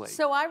harmoniously.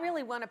 So I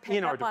really want to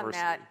pick up on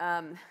that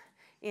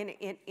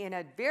in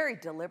a very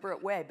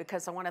deliberate way,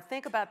 because I want to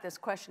think about this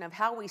question of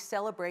how we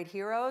celebrate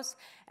heroes.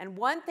 And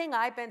one thing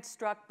I've been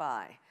struck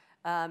by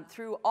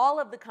through all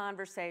of the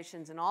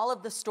conversations and all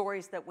of the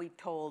stories that we've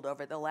told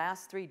over the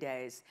last 3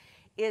 days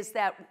is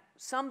that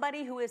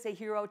somebody who is a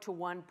hero to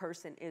one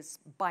person is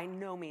by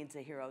no means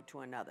a hero to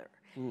another.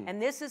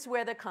 And this is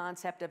where the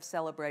concept of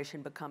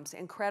celebration becomes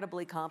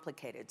incredibly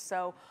complicated.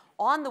 So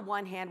on the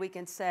one hand, we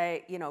can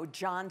say,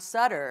 John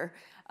Sutter,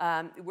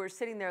 we're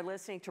sitting there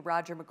listening to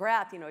Roger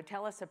McGrath,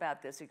 tell us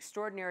about this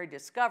extraordinary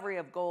discovery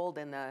of gold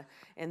in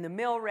the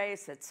mill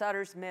race at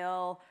Sutter's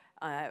Mill,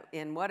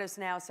 in what is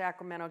now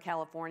Sacramento,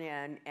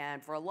 California,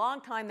 and for a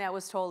long time that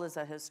was told as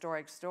a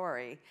historic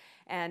story.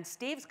 And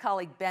Steve's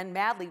colleague Ben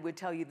Madley would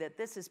tell you that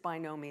this is by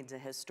no means a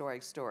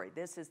historic story.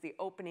 This is the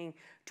opening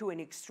to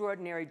an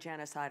extraordinary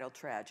genocidal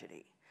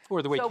tragedy.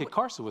 Or the way Kit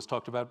Carson was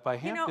talked about by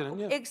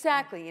Hampton.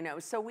 Exactly,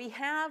 so we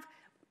have,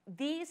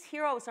 these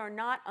heroes are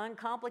not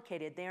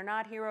uncomplicated. They are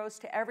not heroes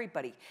to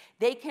everybody.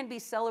 They can be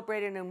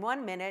celebrated in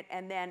 1 minute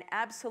and then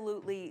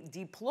absolutely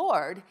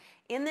deplored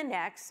in the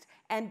next,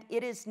 and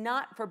it is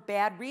not for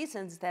bad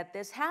reasons that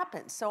this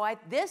happens. So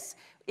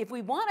if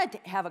we wanted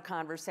to have a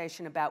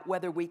conversation about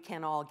whether we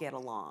can all get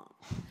along,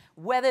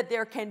 whether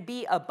there can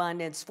be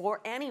abundance for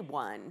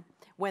anyone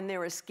when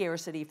there is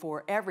scarcity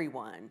for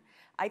everyone,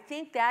 I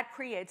think that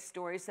creates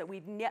stories that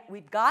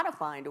we've got to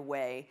find a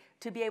way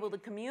to be able to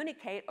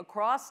communicate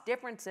across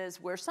differences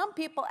where some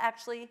people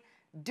actually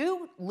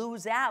do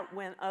lose out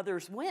when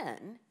others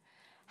win.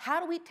 How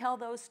do we tell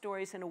those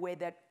stories in a way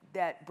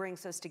that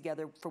brings us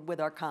together with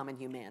our common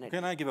humanity?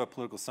 Can I give a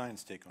political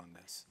science take on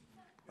this?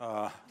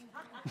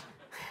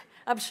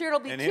 I'm sure it'll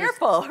be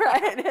cheerful,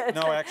 right?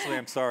 No, actually,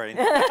 I'm sorry.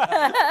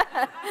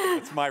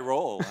 It's my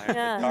role. I'm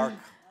the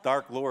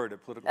dark lord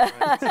of political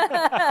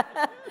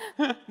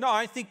science. No,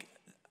 I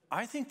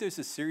think there's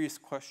a serious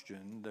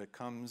question that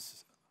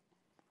comes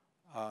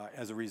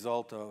as a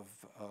result of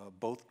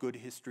both good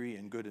history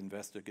and good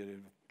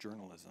investigative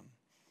journalism,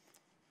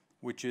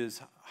 which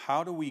is,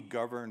 how do we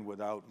govern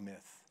without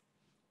myth?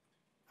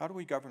 How do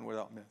we govern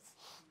without myth?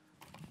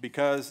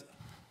 Because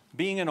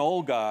being an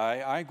old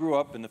guy, I grew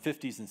up in the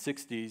 50s and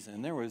 60s,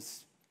 and there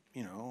was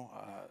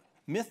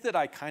myth that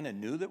I kind of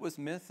knew that was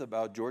myth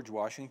about George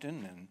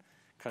Washington and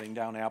cutting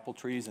down apple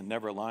trees and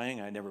never lying.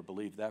 I never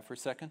believed that for a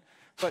second.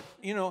 But,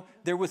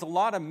 there was a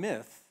lot of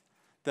myth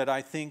that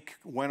I think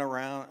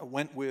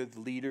went with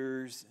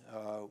leaders,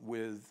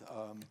 with,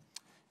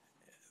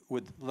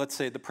 let's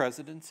say, the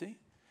presidency.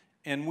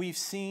 And we've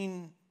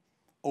seen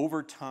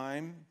over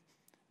time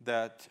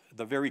that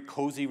the very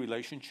cozy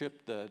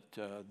relationship that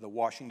the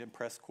Washington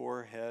Press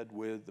Corps had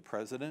with the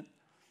president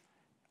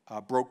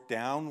broke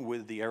down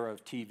with the era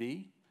of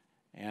TV,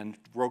 and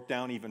broke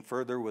down even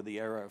further with the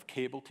era of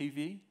cable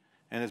TV,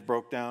 and has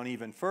broke down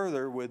even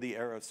further with the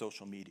era of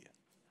social media.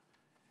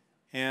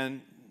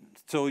 And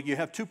so you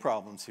have two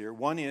problems here.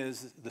 One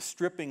is the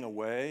stripping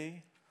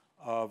away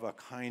of a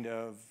kind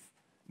of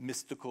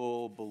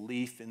mystical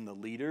belief in the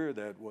leader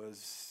that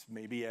was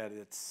maybe at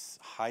its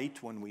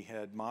height when we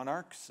had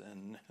monarchs,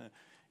 and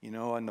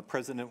and the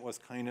president was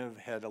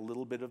had a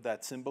little bit of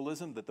that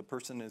symbolism that the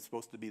person is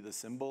supposed to be the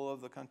symbol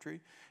of the country,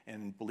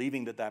 and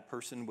believing that that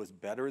person was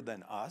better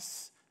than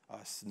us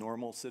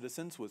normal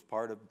citizens was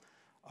part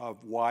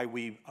of why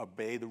we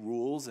obey the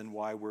rules and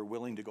why we're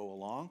willing to go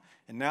along.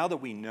 And now that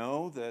we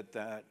know that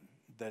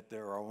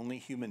there are only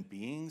human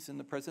beings in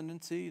the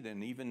presidency,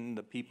 then even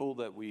the people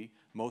that we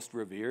most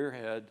revere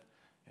had,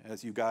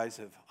 as you guys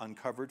have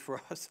uncovered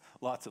for us,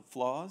 lots of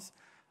flaws.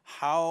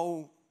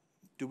 How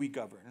do we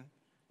govern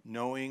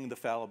knowing the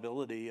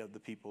fallibility of the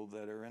people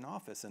that are in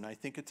office? And I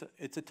think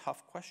it's a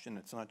tough question.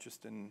 It's not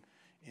just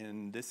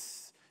in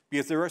this,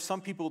 because there are some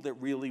people that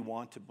really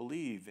want to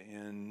believe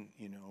in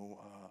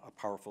a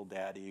powerful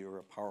daddy or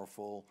a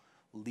powerful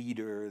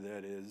leader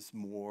that is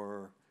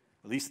more,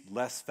 at least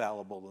less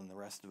fallible than the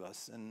rest of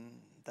us, and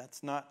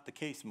that's not the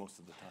case most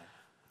of the time.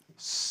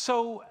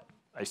 So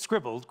I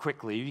scribbled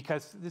quickly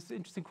because this is an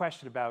interesting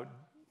question about,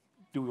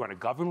 do we want to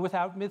govern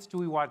without myths? Do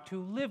we want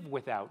to live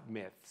without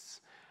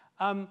myths?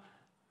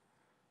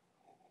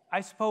 I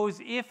suppose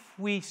if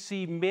we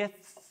see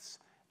myths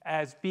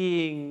as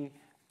being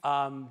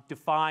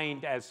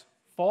defined as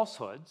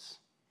falsehoods,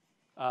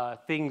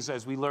 things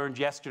as we learned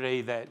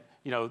yesterday that,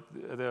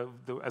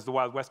 as the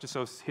Wild West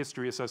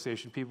History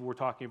Association, people were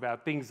talking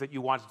about things that you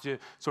wanted to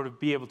sort of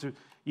be able to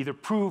either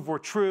prove were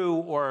true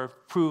or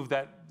prove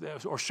that,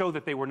 or show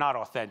that they were not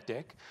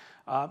authentic.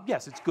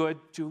 Yes, it's good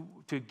to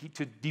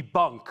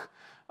debunk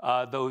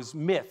those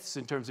myths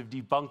in terms of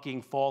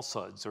debunking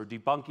falsehoods or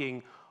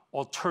debunking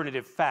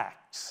alternative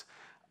facts.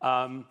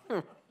 But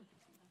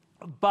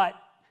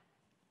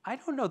I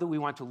don't know that we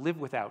want to live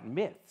without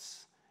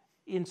myths,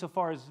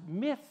 insofar as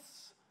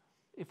myths,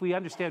 if we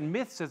understand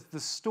myths as the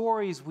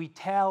stories we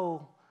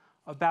tell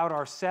about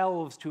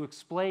ourselves to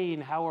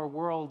explain how our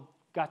world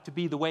got to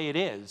be the way it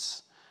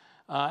is.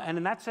 And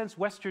in that sense,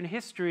 Western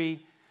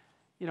history,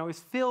 is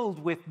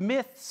filled with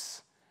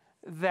myths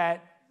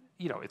that,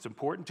 it's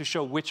important to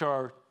show which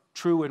are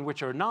true and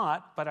which are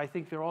not, but I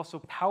think they're also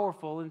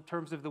powerful in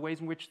terms of the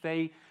ways in which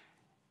they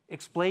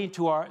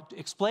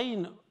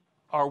explain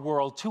our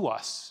world to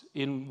us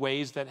in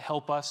ways that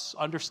help us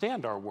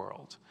understand our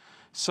world.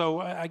 So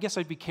I guess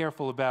I'd be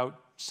careful about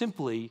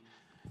simply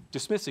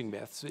dismissing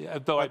myths,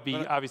 though I'd be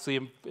obviously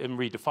in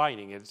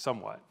redefining it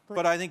somewhat.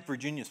 But I think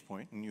Virginia's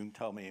point, and you can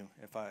tell me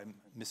if I'm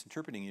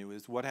misinterpreting you,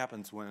 is what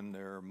happens when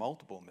there are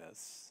multiple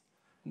myths?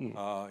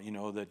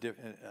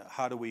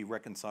 How do we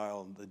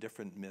reconcile the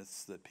different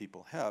myths that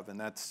people have? And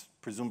that's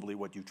presumably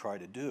what you try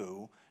to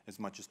do as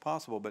much as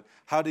possible. But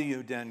how do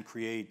you then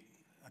create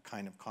a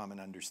kind of common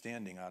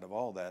understanding out of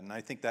all that? And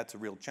I think that's a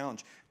real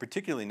challenge,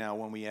 particularly now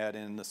when we add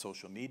in the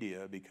social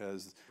media,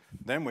 because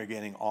then we're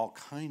getting all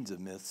kinds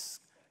of myths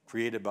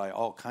created by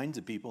all kinds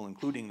of people,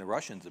 including the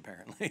Russians,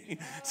 apparently,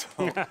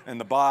 and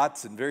the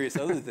bots and various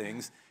other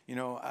things.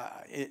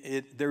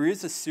 There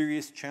is a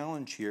serious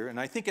challenge here, and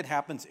I think it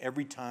happens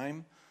every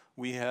time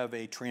we have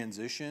a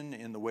transition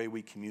in the way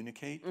we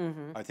communicate.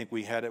 Mm-hmm. I think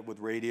we had it with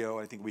radio,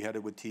 I think we had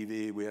it with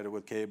TV, we had it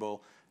with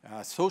cable.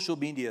 Social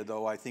media,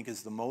 though, I think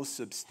is the most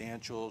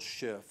substantial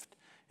shift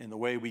in the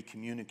way we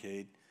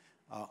communicate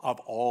of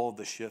all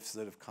the shifts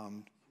that have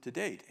come to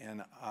date.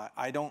 And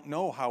I don't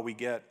know how we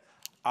get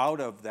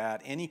out of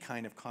that any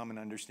kind of common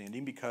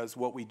understanding, because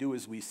what we do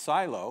is we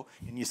silo,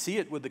 and you see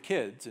it with the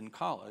kids in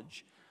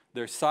college.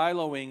 They're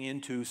siloing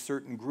into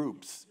certain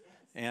groups,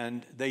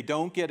 and they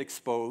don't get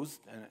exposed.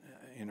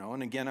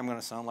 And again, I'm going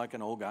to sound like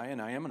an old guy, and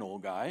I am an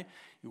old guy.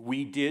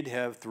 We did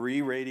have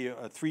three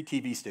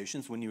TV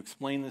stations. When you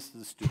explain this to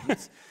the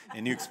students,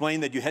 and you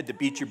explain that you had to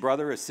beat your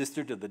brother or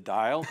sister to the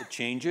dial to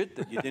change it,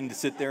 that you didn't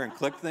sit there and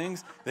click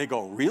things, they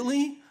go,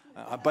 really?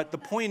 But the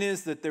point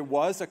is that there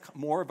was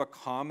more of a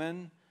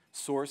common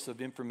source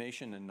of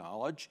information and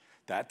knowledge.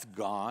 That's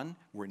gone.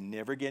 We're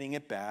never getting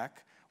it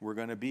back. We're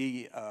going to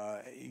be,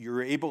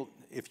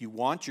 if you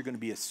want, you're going to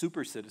be a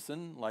super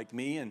citizen like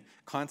me and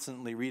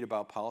constantly read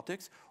about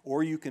politics,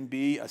 or you can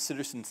be a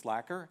citizen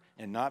slacker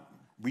and not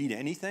read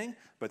anything,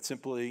 but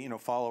simply,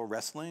 follow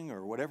wrestling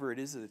or whatever it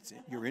is that's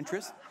your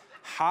interest.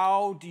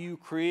 How do you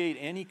create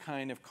any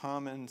kind of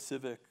common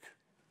civic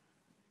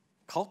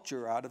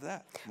culture out of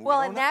that?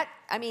 Well, and that,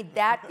 I mean,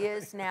 that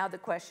is now the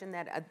question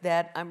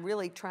that I'm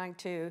really trying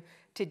to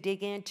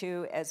dig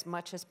into as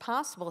much as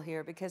possible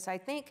here, because I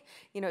think,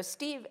 you know,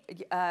 Steve,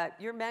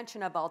 your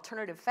mention of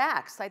alternative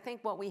facts, I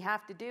think what we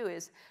have to do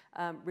is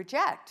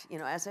reject, you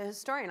know, as a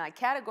historian, I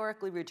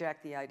categorically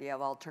reject the idea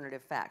of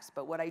alternative facts.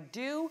 But what I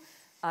do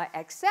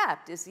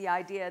accept is the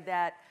idea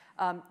that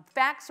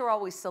facts are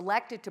always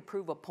selected to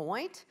prove a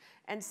point.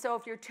 And so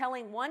if you're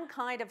telling one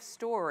kind of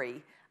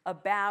story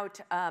about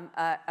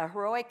a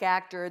heroic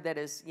actor that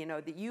is, you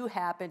know, that you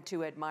happen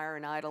to admire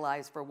and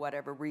idolize for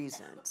whatever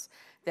reasons,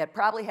 that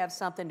probably have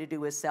something to do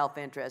with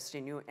self-interest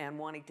and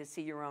wanting to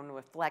see your own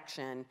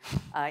reflection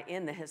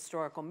in the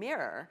historical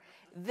mirror,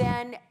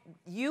 then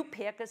you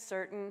pick a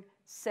certain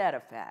set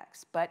of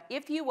facts. But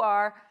if you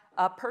are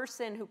a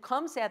person who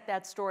comes at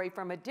that story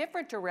from a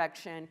different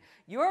direction,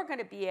 you're going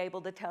to be able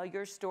to tell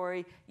your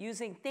story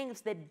using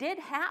things that did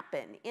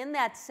happen in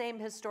that same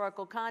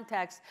historical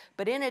context,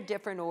 but in a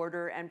different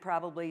order and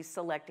probably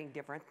selecting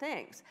different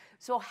things.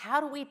 So how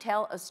do we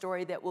tell a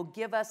story that will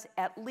give us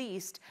at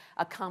least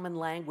a common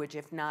language,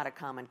 if not a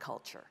common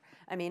culture?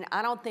 I mean,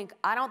 I don't think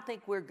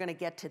we're going to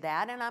get to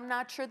that, and I'm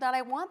not sure that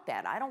I want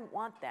that. I don't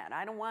want that.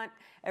 I don't want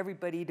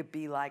everybody to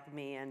be like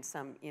me and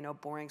some, you know,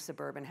 boring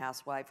suburban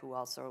housewife who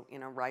also, you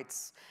know,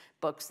 writes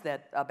books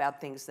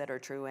about things that are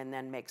true and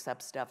then makes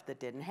up stuff that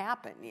didn't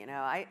happen. You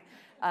know,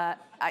 I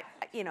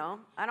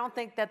don't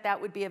think that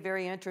would be a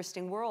very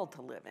interesting world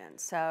to live in.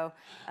 So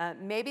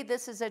maybe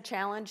this is a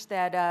challenge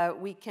that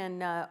we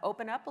can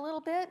open up a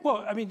little bit.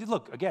 Well, I mean,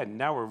 look, again,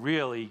 now we're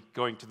really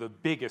going to the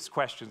biggest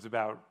questions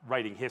about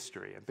writing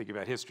history and thinking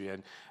about history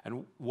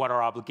and what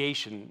our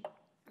obligations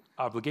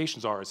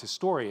are as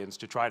historians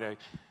to try to,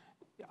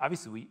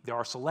 obviously there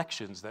are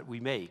selections that we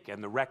make,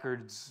 and the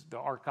records, the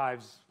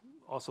archives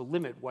also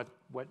limit what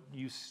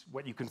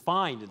you can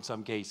find in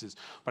some cases.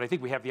 But I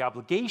think we have the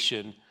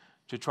obligation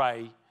to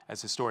try,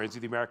 as historians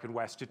of the American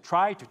West, to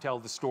try to tell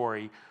the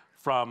story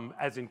from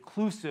as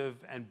inclusive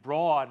and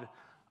broad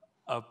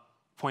a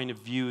point of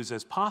views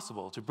as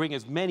possible, to bring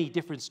as many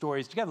different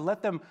stories together,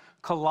 let them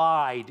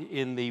collide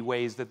in the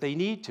ways that they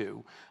need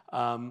to.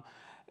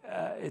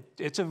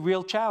 It's a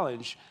real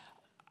challenge.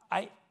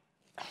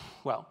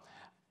 Well,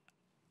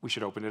 we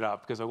should open it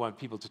up because I want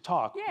people to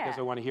talk, because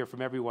I want to hear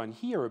from everyone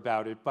here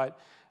about it. But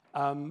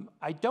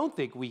I don't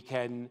think we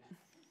can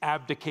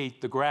abdicate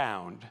the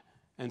ground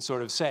and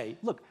sort of say,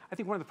 look, I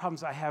think one of the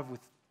problems I have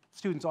with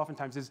students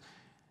oftentimes is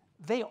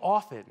they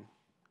often,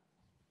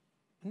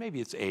 maybe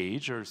it's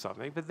age or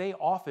something, but they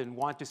often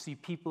want to see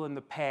people in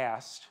the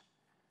past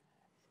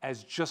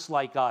as just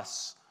like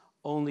us,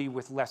 only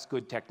with less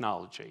good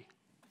technology.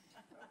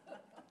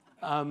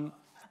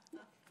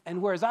 And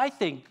whereas I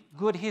think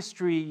good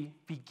history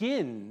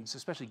begins,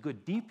 especially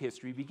good deep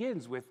history,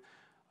 begins with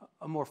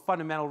a more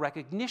fundamental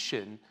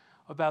recognition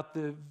about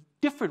the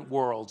different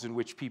worlds in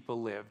which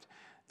people lived.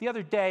 The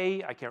other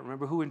day, I can't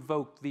remember who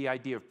invoked the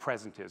idea of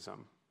presentism.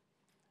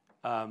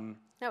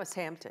 That was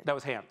Hampton. That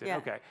was Hampton, yeah.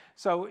 Okay.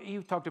 So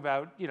you talked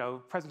about, you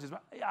know, presentism.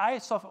 I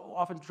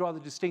often draw the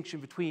distinction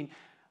between,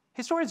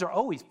 historians are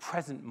always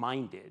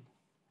present-minded.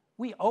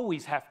 We're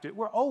always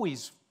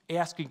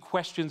asking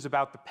questions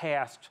about the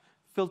past,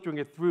 filtering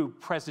it through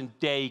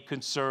present-day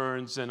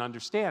concerns and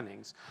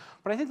understandings.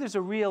 But I think there's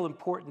a real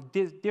important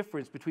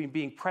difference between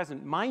being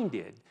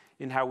present-minded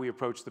in how we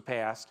approach the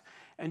past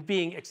and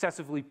being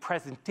excessively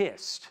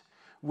presentist,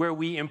 where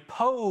we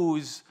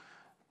impose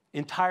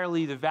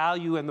entirely the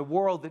value and the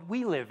world that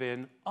we live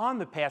in on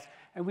the past,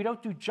 and we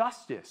don't do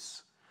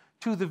justice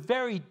to the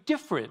very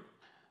different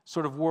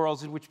sort of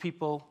worlds in which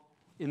people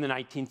in the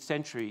 19th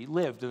century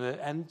lived,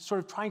 and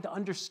sort of trying to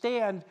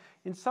understand,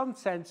 in some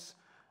sense,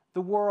 the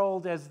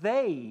world as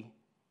they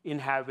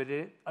inhabited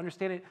it,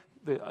 understand it.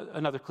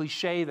 Another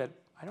cliche that,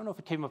 I don't know if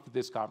it came up at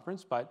this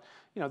conference, but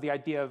you know, the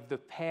idea of the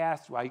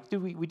past,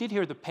 we did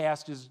hear the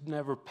past is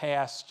never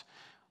past,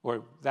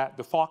 or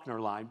the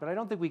Faulkner line, but I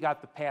don't think we got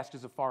the past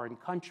as a foreign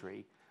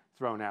country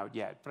thrown out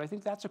yet. But I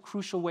think that's a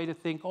crucial way to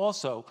think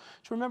also,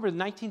 to remember the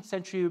 19th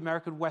century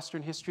American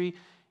Western history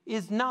they're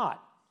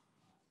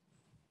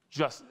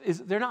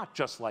not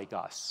just like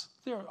us.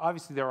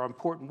 Obviously, there are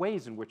important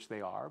ways in which they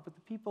are, but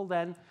the people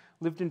then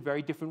lived in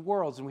very different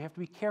worlds, and we have to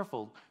be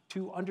careful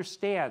to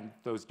understand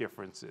those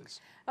differences.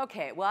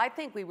 Okay, well, I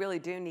think we really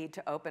do need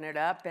to open it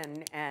up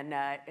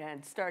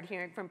and start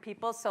hearing from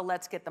people. So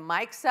let's get the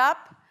mics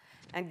up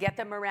and get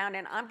them around.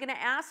 And I'm going to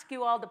ask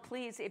you all to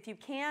please, if you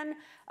can,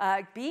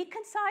 be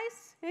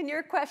concise in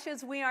your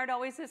questions. We aren't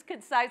always as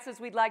concise as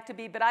we'd like to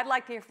be, but I'd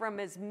like to hear from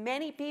as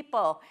many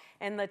people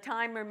in the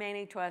time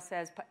remaining to us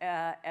as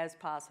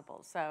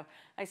possible. So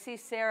I see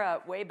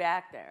Sarah way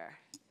back there.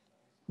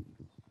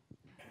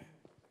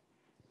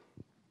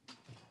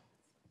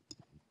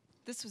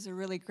 This was a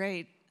really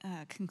great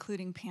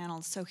concluding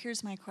panel. So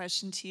here's my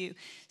question to you.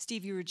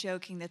 Steve, you were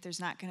joking that there's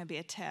not going to be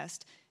a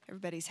test.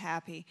 Everybody's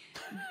happy.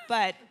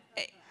 But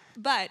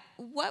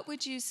what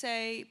would you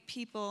say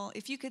people,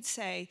 if you could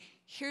say,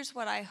 here's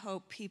what I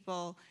hope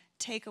people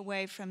take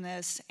away from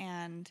this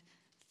and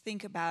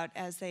think about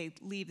as they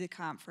leave the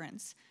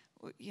conference.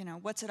 you know,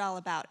 what's it all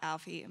about,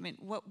 Alfie? I mean,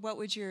 what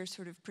would your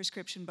sort of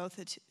prescription, both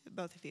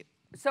of you?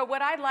 So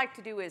what I'd like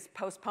to do is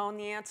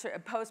postpone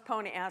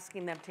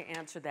asking them to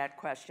answer that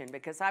question,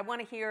 because I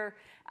want to hear,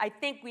 I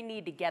think we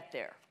need to get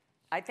there.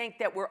 I think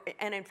that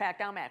and in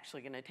fact, I'm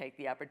actually going to take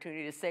the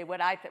opportunity to say what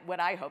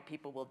I hope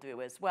people will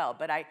do as well.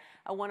 But I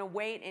want to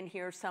wait and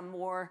hear some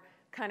more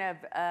kind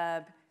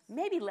of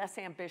maybe less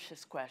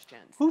ambitious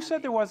questions. Who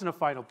said there wasn't a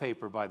final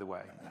paper, by the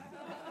way?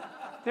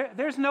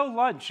 There's no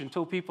lunch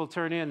until people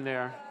turn in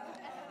their...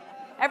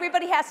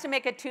 Everybody has to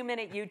make a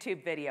 2-minute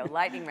YouTube video,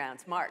 lightning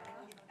rounds. Mark.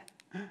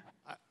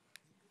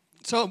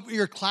 So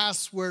your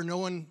class where no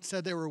one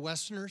said they were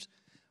Westerners,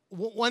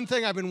 one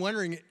thing I've been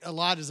wondering a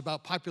lot is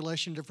about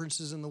population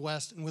differences in the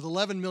West. And with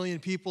 11 million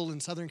people in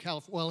Southern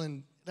California, well,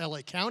 in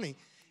LA County,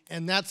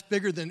 and that's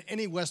bigger than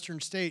any Western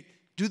state,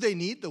 do they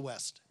need the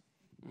West?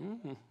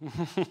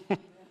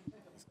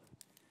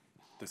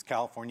 Does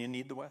California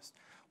need the West?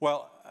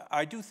 Well,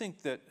 I do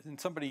think that, and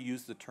somebody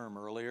used the term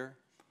earlier,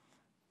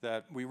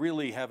 that we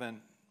really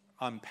haven't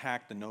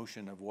unpacked the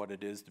notion of what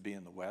it is to be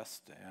in the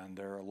West, and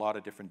there are a lot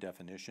of different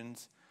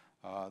definitions.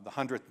 The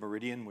 100th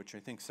meridian, which I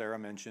think Sarah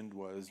mentioned,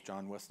 was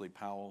John Wesley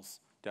Powell's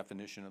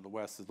definition of the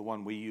West, is the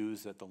one we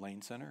use at the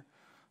Lane Center.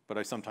 But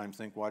I sometimes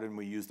think, why didn't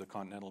we use the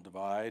Continental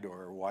Divide,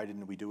 or why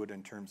didn't we do it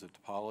in terms of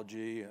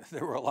topology?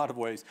 There were a lot of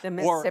ways. The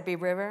Mississippi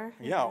River?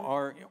 Yeah,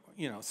 or,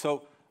 you know,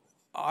 so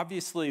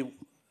obviously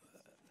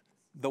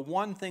the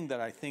one thing that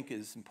I think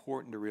is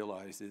important to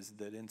realize is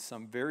that in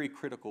some very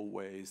critical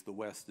ways, the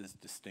West is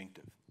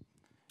distinctive.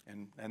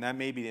 And that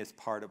maybe is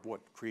part of what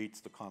creates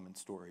the common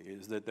story,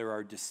 is that there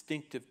are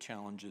distinctive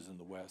challenges in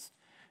the West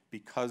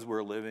because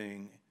we're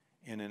living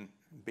in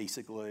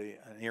basically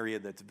an area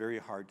that's very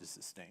hard to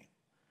sustain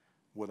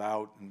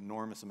without an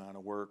enormous amount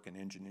of work and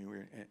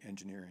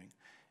engineering.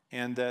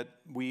 And that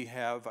we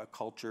have a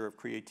culture of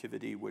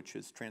creativity which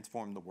has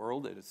transformed the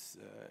world,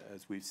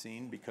 as we've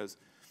seen, because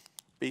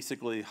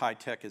basically high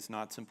tech is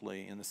not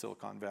simply in the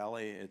Silicon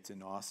Valley, it's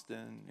in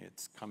Austin,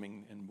 it's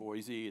coming in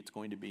Boise, it's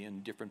going to be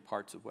in different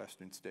parts of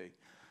Western state.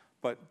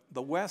 But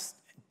the West,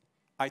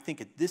 I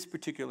think at this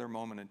particular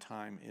moment in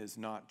time, is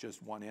not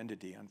just one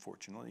entity,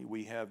 unfortunately.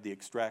 We have the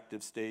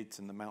extractive states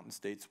and the mountain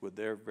states with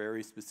their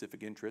very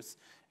specific interests,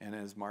 and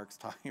as Mark's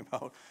talking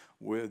about,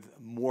 with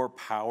more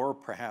power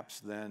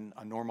perhaps than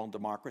a normal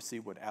democracy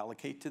would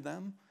allocate to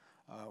them.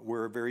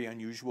 We're a very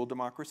unusual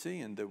democracy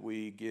in that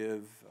we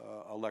give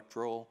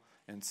electoral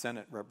and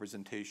Senate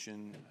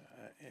representation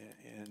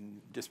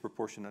in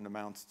disproportionate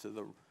amounts to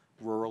the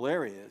rural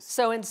areas.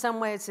 So in some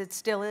ways, it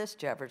still is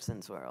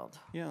Jefferson's world.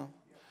 Yeah,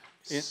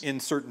 in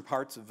certain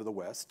parts of the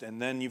West. And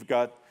then you've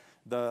got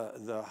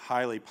the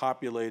highly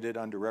populated,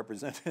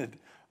 underrepresented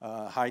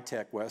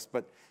high-tech West,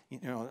 but you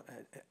know,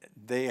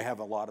 they have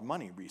a lot of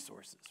money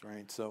resources,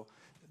 right? So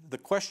the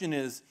question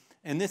is,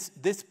 and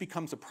this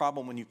becomes a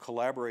problem when you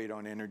collaborate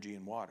on energy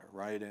and water,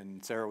 right?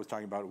 And Sarah was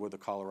talking about it with the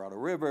Colorado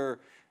River.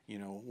 You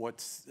know,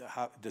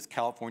 how does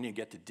California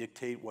get to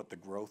dictate what the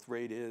growth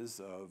rate is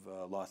of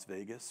Las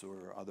Vegas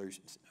or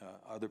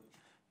other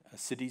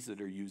cities that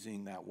are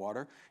using that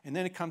water? And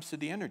then it comes to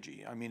the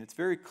energy. I mean, it's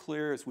very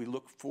clear as we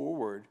look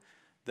forward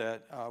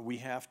that we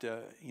have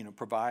to, you know,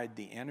 provide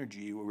the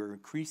energy. We're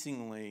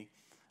increasingly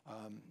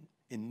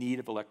in need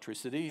of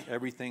electricity.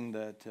 Everything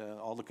that,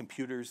 all the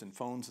computers and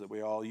phones that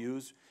we all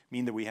use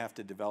mean that we have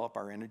to develop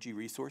our energy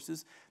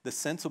resources. The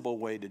sensible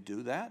way to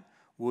do that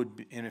would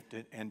be,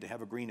 and to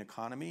have a green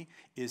economy,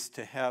 is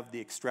to have the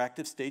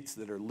extractive states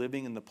that are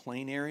living in the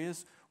plain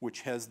areas,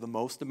 which has the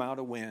most amount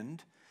of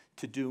wind,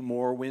 to do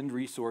more wind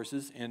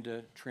resources and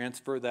to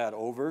transfer that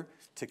over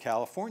to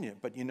California.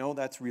 But you know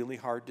that's really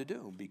hard to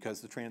do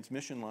because the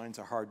transmission lines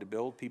are hard to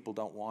build. People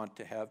don't want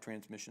to have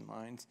transmission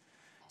lines.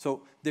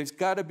 So there's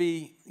got to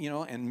be, you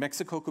know, and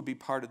Mexico could be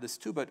part of this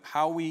too, but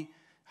how we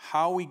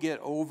get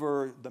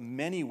over the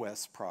many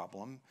West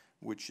problem,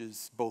 which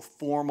is both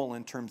formal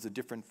in terms of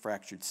different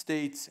fractured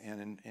states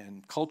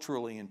and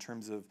culturally in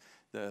terms of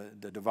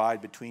the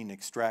divide between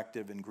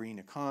extractive and green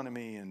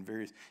economy and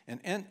various,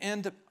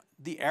 and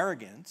the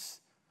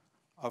arrogance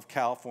of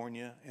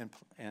California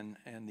and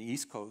the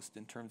East Coast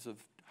in terms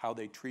of how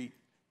they treat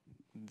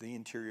the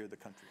interior of the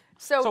country.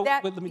 So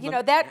that, you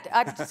know, that,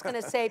 I'm just going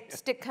to say,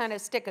 stick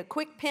a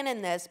quick pin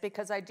in this,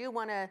 because I do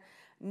want to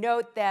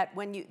note that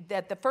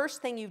that the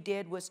first thing you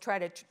did was try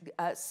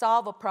to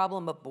solve a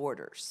problem of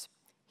borders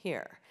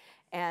here.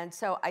 And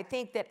so I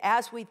think that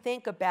as we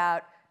think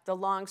about the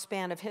long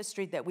span of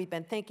history that we've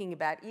been thinking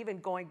about, even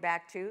going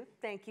back to,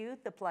 thank you,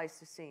 the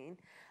Pleistocene,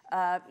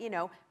 you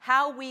know,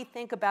 how we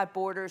think about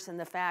borders and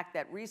the fact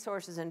that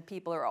resources and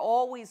people are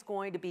always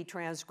going to be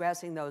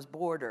transgressing those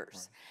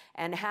borders,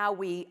 right, and how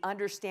we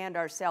understand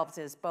ourselves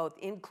as both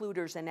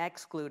includers and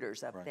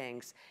excluders of, right,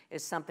 things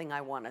is something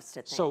I want us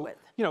to think with.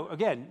 So, you know,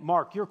 again,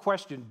 Mark, your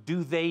question,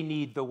 do they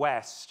need the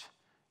West?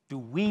 Do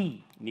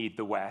we need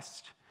the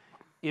West?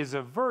 Is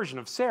a version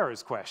of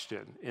Sarah's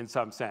question, in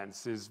some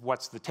sense, is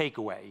what's the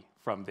takeaway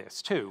from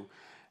this, too?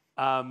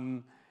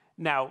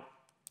 Now,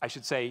 I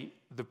should say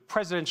the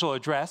presidential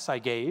address I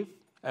gave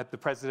at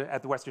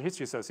the Western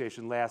History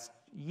Association last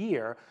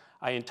year,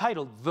 I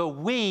entitled "The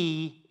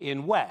We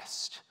in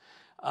West,"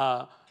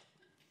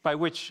 by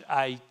which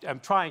I am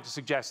trying to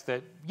suggest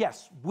that,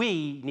 yes,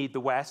 we need the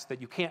West, that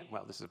you can't,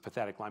 well, this is a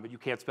pathetic line, but you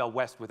can't spell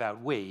West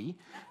without we.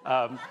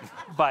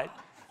 But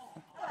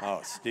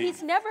Oh, Steve.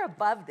 He's never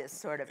above this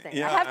sort of thing.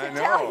 Yeah, I have to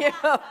tell you.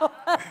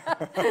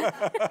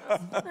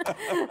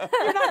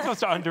 you're not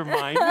supposed to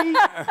undermine me.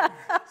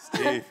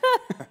 Steve.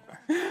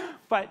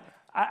 But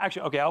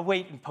actually, okay, I'll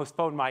wait and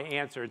postpone my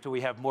answer until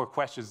we have more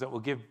questions that will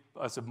give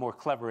us a more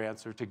clever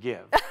answer to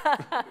give.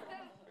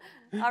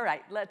 All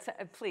right, let's,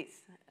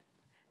 please.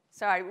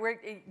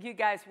 Sorry, you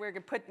guys, we're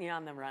putting you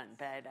on the run,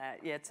 but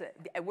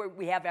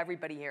we have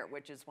everybody here,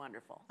 which is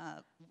wonderful.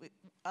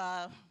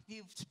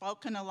 You've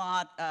spoken a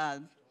lot,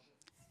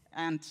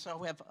 and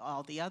so have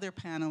all the other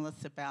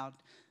panelists, about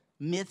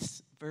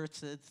myths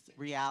versus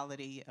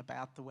reality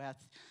about the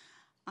West.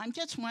 I'm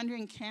just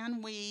wondering,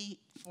 can we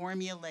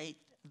formulate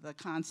the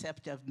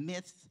concept of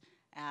myths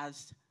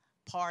as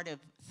part of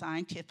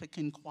scientific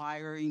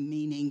inquiry,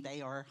 meaning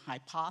they are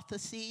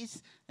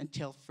hypotheses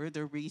until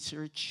further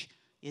research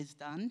is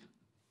done?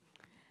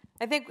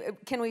 I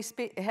think, can we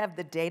have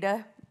the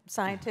data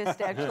scientist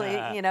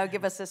actually,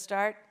 give us a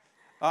start?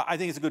 I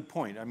think it's a good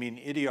point. I mean,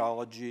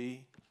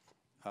 ideology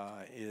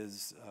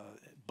is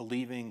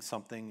believing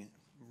something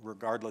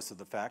regardless of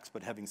the facts,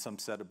 but having some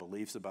set of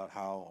beliefs about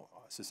how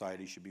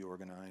society should be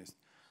organized.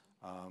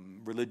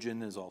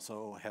 Religion is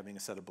also having a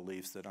set of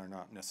beliefs that are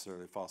not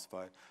necessarily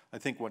falsified. I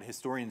think what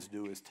historians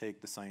do is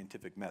take the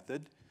scientific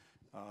method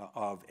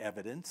of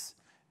evidence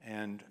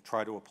and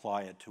try to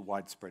apply it to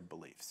widespread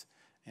beliefs.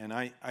 And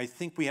I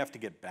think we have to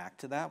get back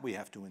to that. We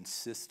have to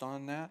insist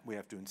on that. We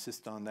have to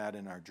insist on that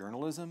in our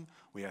journalism.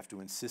 We have to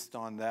insist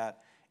on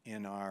that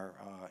in our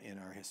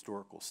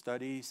historical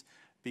studies,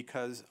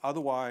 because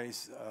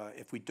otherwise,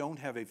 if we don't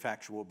have a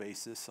factual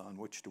basis on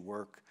which to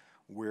work,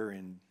 we're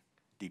in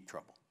deep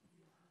trouble.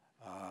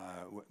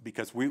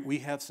 Because we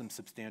have some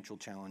substantial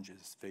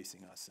challenges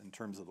facing us in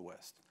terms of the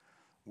West.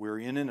 We're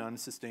in an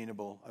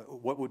unsustainable,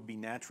 what would be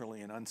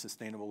naturally an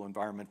unsustainable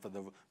environment for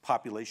the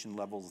population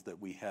levels that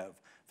we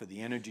have, for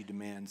the energy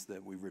demands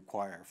that we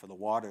require, for the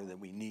water that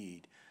we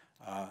need,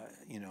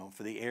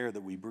 for the air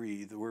that we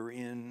breathe. We're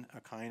in a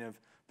kind of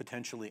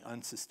potentially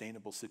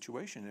unsustainable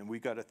situation, and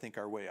we've got to think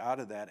our way out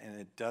of that, and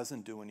it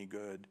doesn't do any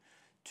good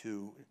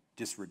to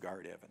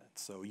disregard evidence.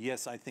 So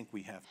yes, I think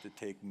we have to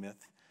take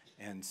myth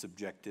and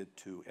subject it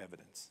to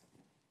evidence.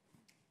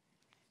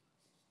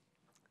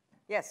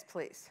 Yes,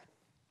 please.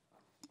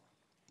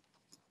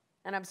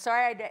 And I'm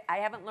sorry I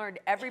haven't learned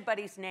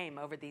everybody's name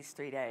over these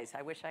 3 days.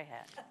 I wish I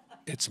had.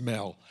 It's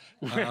Mel.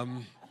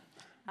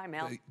 Hi,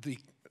 Mel.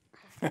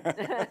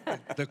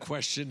 The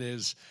question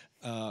is,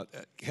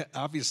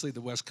 obviously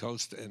the West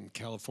Coast and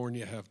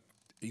California have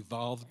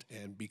evolved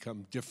and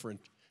become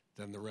different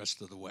than the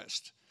rest of the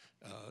West.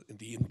 In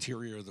the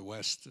interior of the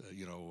West,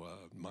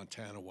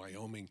 Montana,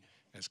 Wyoming,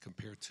 as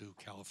compared to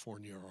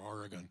California or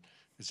Oregon,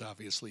 is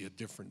obviously a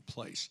different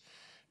place.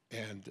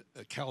 And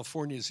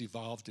California has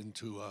evolved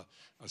into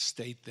a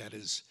state that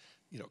is,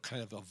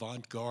 kind of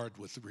avant-garde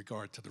with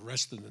regard to the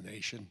rest of the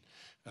nation.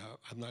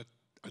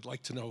 I'd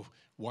like to know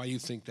why you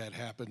think that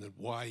happened and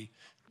why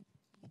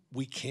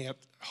we can't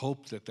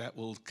hope that that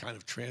will kind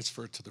of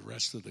transfer to the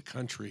rest of the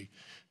country,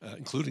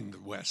 including the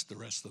rest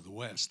of the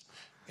West.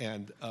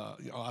 And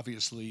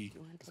obviously,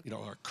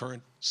 our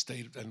current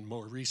state and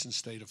more recent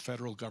state of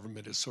federal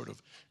government is sort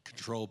of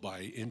controlled by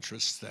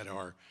interests that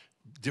are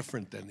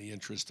different than the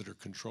interests that are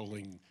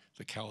controlling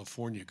the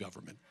California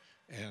government.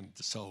 And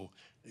so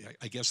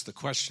I guess the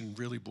question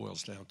really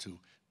boils down to,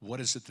 what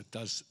is it that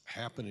does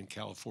happen in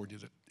California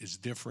that is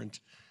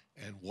different,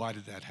 and why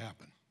did that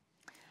happen?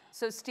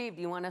 So Steve,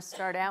 you want to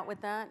start out with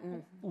that?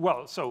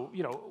 Well, so,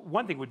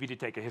 one thing would be to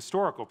take a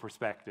historical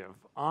perspective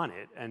on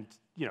it. And,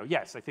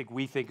 yes, I think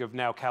we think of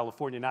now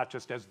California not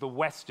just as the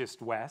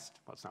westest West.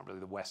 Well, it's not really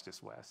the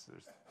westest West.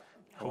 There's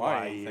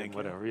Hawaii and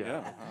whatever,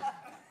 yeah.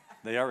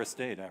 They are a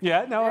state, actually.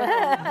 Yeah, no.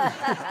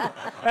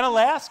 And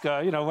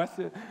Alaska, west.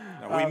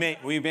 No,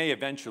 we may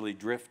eventually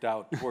drift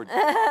out towards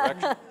that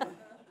direction.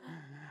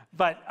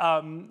 But,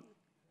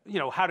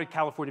 how did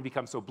California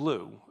become so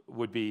blue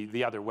would be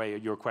the other way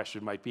your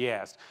question might be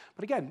asked.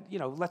 But again,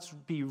 let's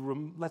be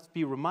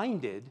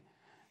reminded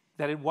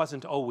that it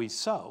wasn't always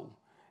so.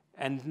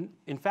 And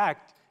in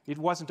fact, it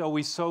wasn't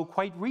always so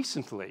quite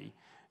recently.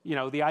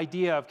 The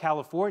idea of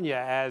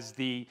California as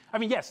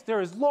yes, there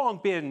has long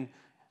been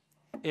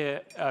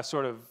a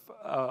sort of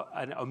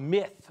a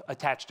myth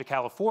attached to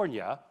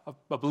California,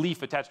 a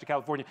belief attached to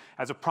California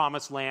as a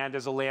promised land,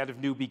 as a land of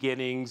new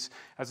beginnings,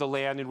 as a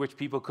land in which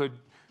people could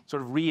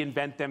sort of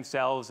reinvent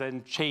themselves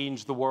and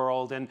change the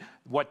world, and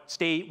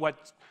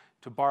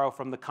to borrow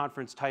from the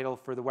conference title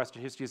for the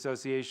Western History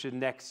Association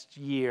next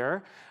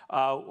year,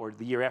 or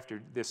the year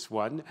after this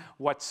one,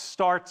 what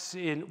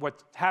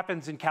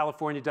happens in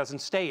California doesn't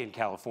stay in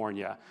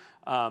California,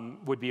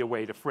 would be a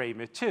way to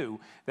frame it too,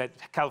 that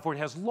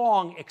California has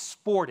long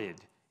exported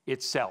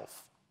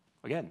itself.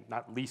 Again,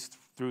 not least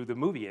through the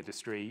movie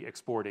industry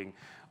exporting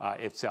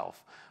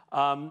itself.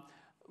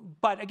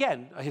 But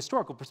again, a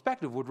historical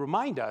perspective would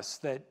remind us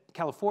that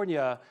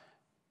California,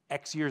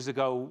 X years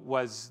ago,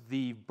 was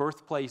the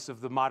birthplace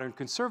of the modern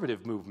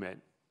conservative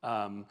movement,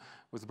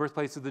 was the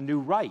birthplace of the new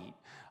right,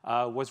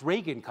 was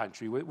Reagan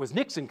country, was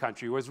Nixon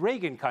country, was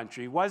Reagan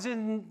country, was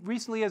in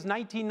recently as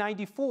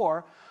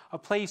 1994, a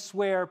place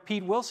where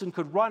Pete Wilson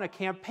could run a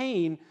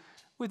campaign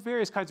with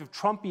various kinds of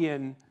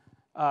Trumpian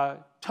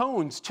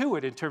tones to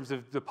it in terms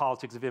of the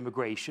politics of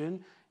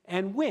immigration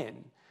and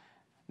win.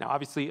 Now,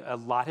 obviously, a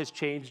lot has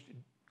changed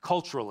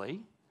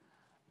culturally,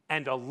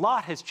 and a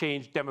lot has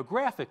changed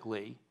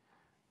demographically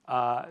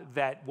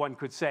that one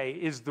could say,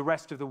 is the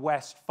rest of the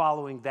West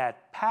following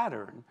that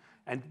pattern?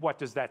 And what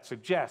does that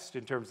suggest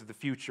in terms of the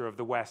future of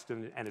the West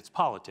and its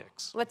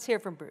politics? Let's hear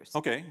from Bruce.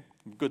 Okay,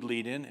 good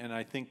lead in, and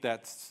I think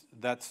that's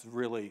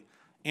really,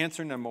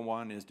 answer number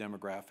one is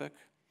demographic,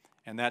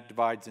 and that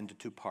divides into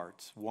two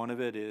parts. One of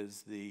it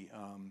is the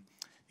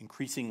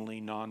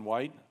increasingly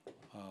non-white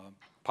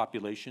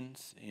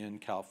populations in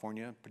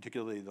California,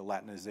 particularly the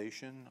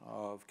Latinization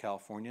of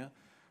California,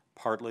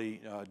 partly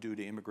due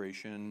to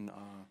immigration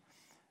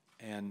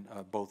and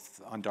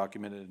both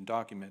undocumented and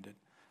documented.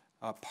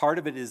 Part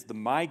of it is the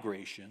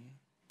migration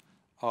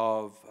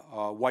of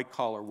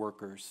white-collar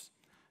workers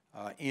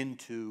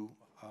into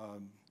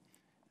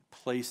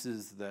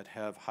places that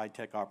have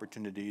high-tech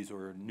opportunities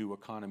or new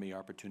economy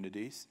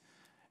opportunities.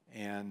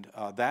 And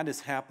that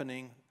is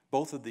happening.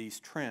 Both of these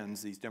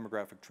trends, these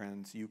demographic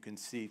trends, you can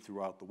see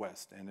throughout the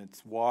West. And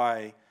it's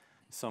why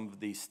some of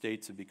these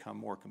states have become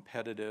more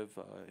competitive.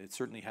 It's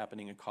certainly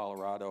happening in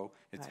Colorado.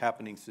 It's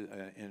happening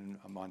in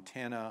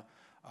Montana.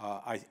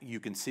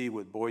 You can see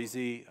with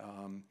Boise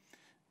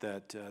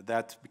that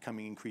that's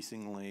becoming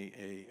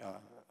increasingly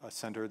a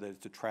center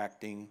that's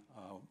attracting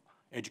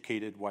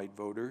educated white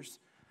voters.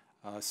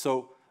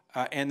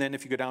 And then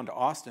if you go down to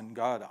Austin,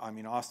 God, I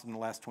mean, Austin in the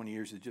last 20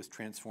 years has just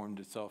transformed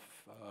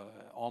itself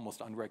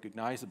almost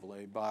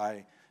unrecognizably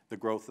by the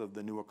growth of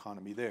the new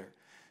economy there.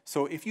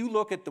 So if you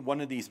look at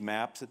one of these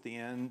maps at the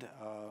end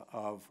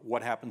of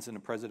what happens in a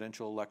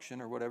presidential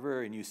election or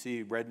whatever, and you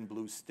see red and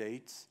blue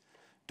states,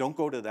 don't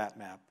go to that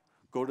map.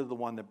 Go to the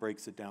one that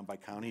breaks it down by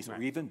counties,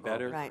 or even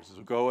better,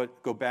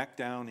 go back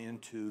down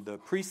into the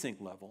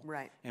precinct level.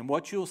 Right. And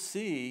what you'll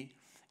see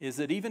is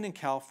that even in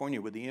California,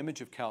 with the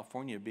image of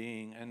California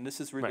being, and this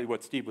is really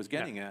what Steve was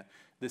getting at,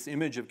 this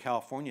image of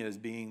California as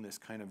being this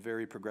kind of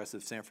very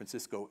progressive San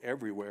Francisco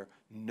everywhere,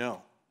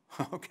 no,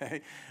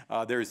 okay?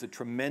 There's a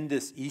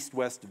tremendous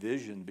east-west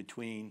vision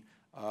between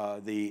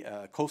the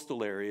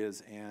coastal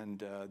areas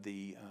and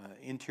the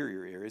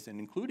interior areas, and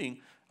including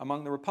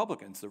among the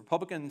Republicans. The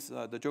Republicans,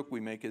 the joke we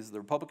make is the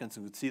Republicans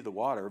who see the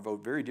water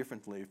vote very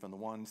differently from the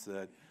ones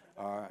that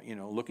are,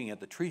 looking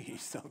at the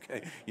trees,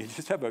 okay? You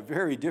just have a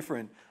very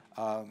different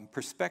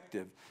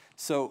perspective.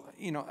 So,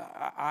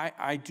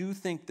 I do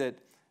think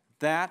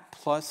that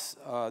plus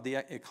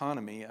the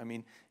economy, I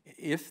mean,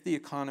 if the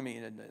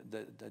economy,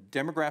 the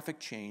demographic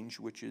change,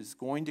 which is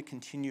going to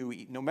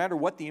continue, no matter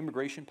what the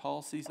immigration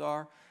policies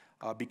are,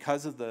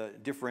 because of the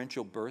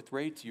differential birth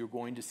rates, you're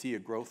going to see a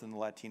growth in the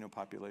Latino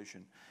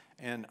population.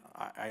 And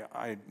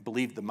I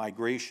believe the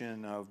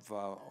migration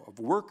of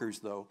workers,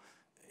 though,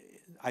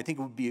 I think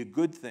it would be a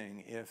good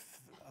thing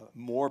if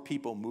more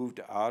people moved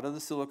out of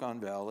the Silicon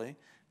Valley,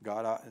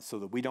 got out so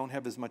that we don't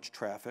have as much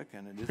traffic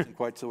and it isn't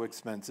quite so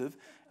expensive,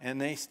 and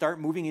they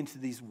start moving into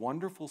these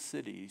wonderful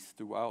cities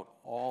throughout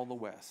all the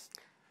West.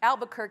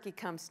 Albuquerque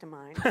comes to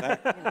mind.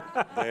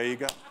 There you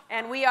go.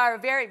 And we are a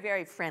very,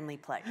 very friendly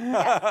place.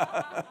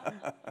 Yes.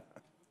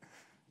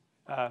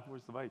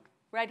 Where's the mic?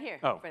 Right here.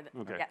 Oh,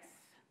 okay. Yes.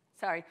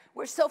 Sorry.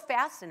 We're so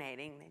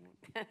fascinating.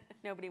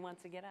 Nobody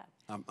wants to get up.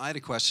 I had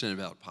a question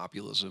about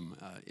populism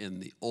in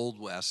the Old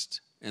West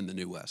and the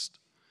New West.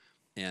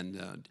 And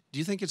do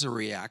you think it's a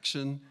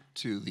reaction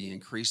to the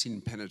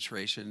increasing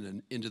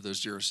penetration into those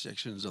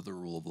jurisdictions of the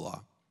rule of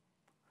law?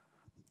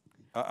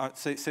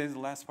 Say the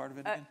last part of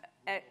it again.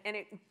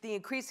 The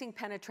increasing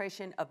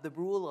penetration of the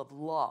rule of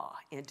law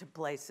into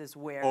places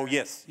where... Oh,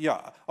 yes,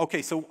 yeah.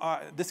 Okay, so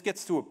this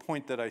gets to a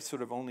point that I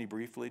sort of only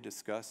briefly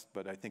discussed,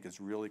 but I think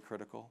is really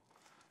critical,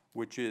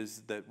 which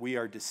is that we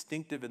are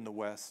distinctive in the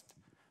West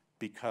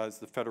because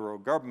the federal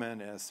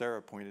government, as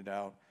Sarah pointed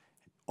out,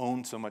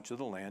 owns so much of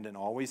the land and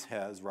always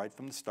has right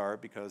from the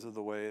start because of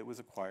the way it was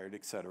acquired,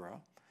 et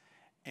cetera.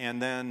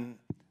 And then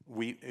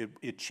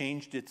it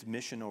changed its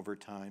mission over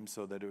time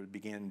so that it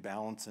began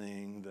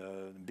balancing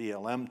the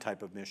BLM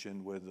type of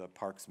mission with the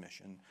parks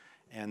mission.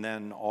 And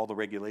then all the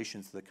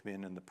regulations that come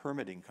in and the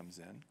permitting comes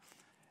in.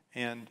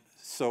 And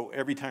so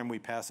every time we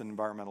pass an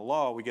environmental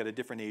law, we get a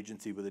different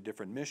agency with a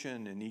different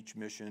mission, and each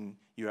mission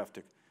you have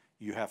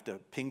to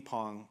ping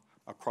pong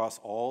across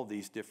all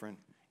these different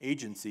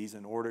agencies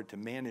in order to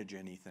manage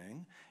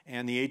anything.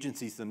 And the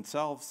agencies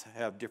themselves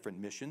have different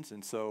missions,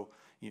 and so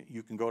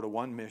you can go to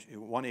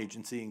one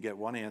agency and get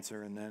one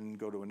answer and then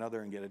go to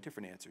another and get a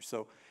different answer.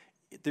 So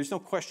there's no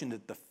question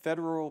that the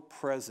federal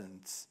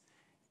presence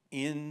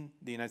in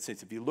the United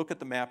States. If you look at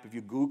the map, if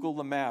you Google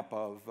the map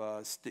of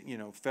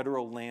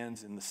federal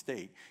lands in the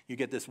state, you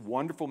get this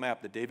wonderful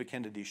map that David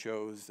Kennedy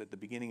shows at the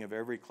beginning of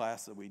every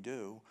class that we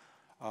do,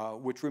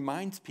 which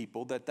reminds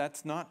people that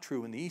that's not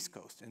true in the East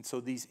Coast. And so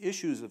these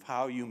issues of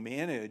how you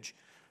manage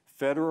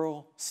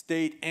federal,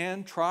 state,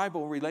 and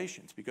tribal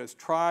relations, because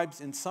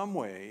tribes in some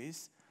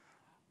ways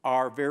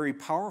are very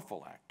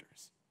powerful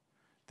actors.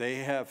 They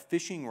have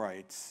fishing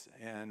rights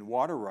and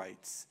water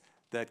rights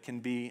that can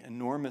be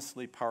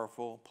enormously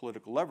powerful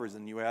political levers.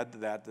 And you add to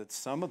that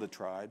some of the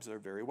tribes are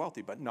very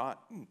wealthy, but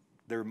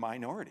they're a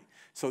minority.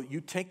 So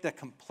you take that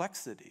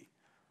complexity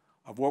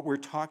of what we're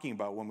talking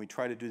about when we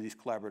try to do these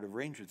collaborative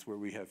arrangements where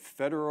we have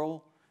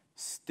federal,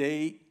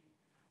 state,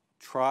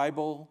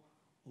 tribal,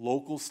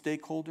 local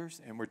stakeholders,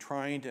 and we're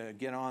trying to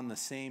get on the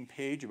same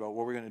page about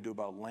what we're going to do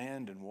about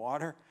land and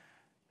water,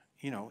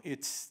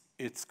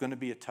 it's going to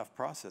be a tough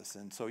process.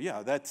 And so,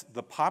 yeah, that's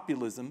the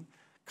populism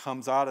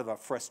comes out of a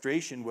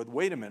frustration with,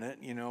 wait a minute,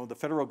 the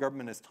federal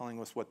government is telling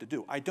us what to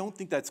do. I don't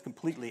think that's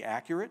completely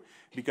accurate,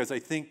 because I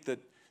think that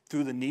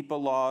through the NEPA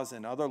laws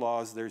and other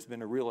laws, there's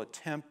been a real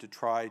attempt to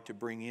try to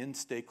bring in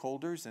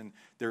stakeholders, and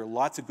there are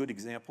lots of good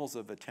examples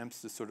of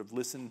attempts to sort of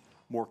listen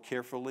more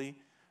carefully.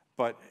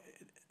 But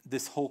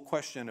this whole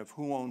question of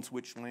who owns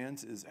which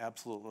lands is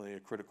absolutely a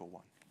critical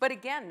one. But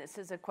again, this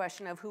is a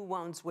question of who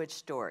owns which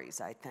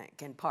stories, I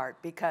think, in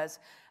part, because,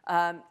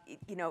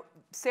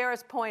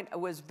 Sarah's point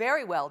was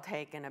very well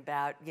taken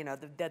about,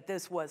 that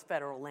this was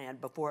federal land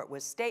before it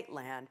was state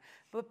land.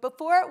 But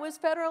before it was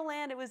federal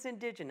land, it was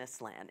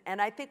indigenous land. And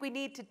I think we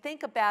need to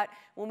think about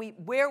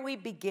where we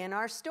begin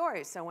our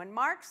story. So when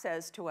Mark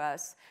says to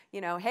us,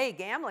 hey,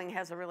 gambling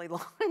has a really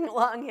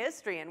long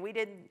history, and we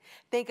didn't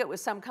think it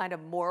was some kind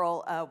of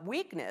moral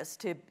weakness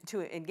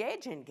to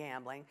engage in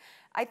gambling,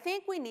 I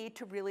think we need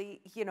to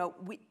really,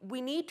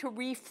 we need to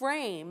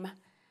reframe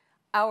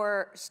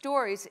our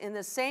stories in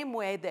the same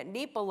way that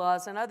NEPA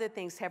laws and other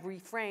things have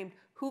reframed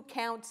who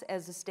counts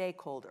as a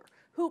stakeholder,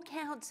 who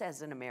counts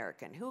as an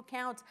American, who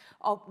counts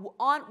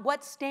on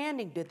what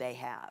standing do they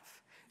have?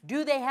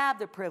 Do they have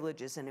the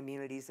privileges and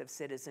immunities of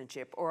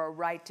citizenship or a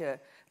right to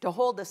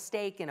hold a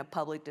stake in a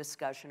public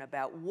discussion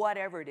about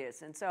whatever it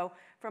is? And so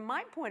from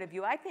my point of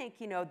view, I think,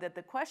 that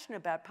the question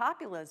about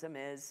populism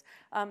is,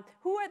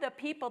 who are the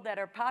people that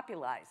are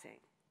populizing?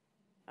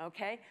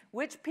 Okay?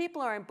 Which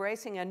people are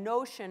embracing a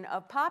notion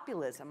of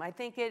populism? I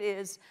think it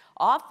is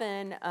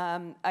often,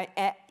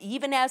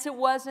 even as it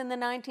was in the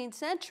 19th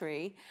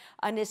century,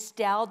 a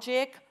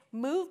nostalgic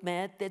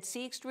movement that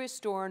seeks to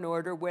restore an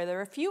order where there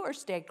are fewer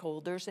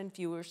stakeholders and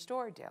fewer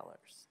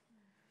storytellers.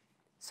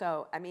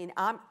 So, I mean,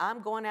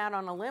 I'm going out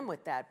on a limb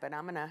with that, but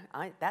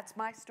that's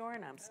my story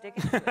and I'm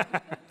sticking to it.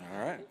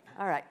 All right.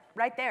 All right,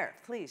 right there,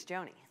 please,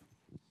 Joni.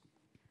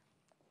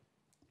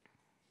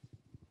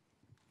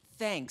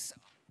 Thanks.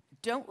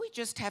 Don't we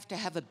just have to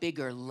have a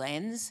bigger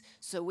lens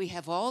so we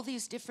have all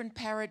these different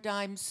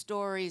paradigms,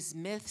 stories,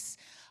 myths,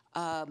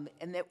 and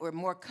that we're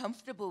more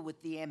comfortable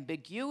with the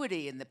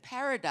ambiguity and the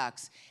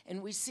paradox,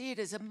 and we see it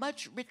as a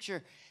much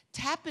richer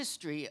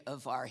tapestry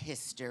of our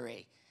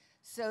history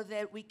so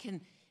that we can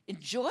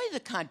enjoy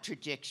the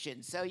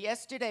contradiction. So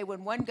yesterday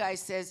when one guy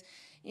says,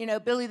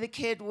 Billy the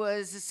Kid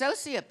was a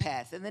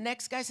sociopath, and the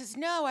next guy says,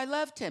 no, I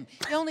loved him.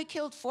 He only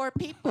killed 4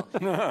 people.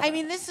 I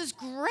mean, this is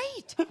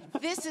great.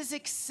 This is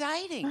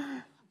exciting.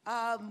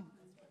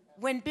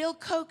 When Bill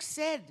Koch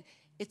said,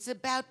 it's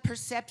about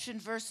perception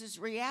versus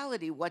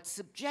reality. What's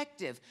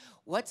subjective?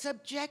 What's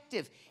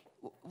objective?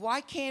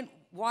 Why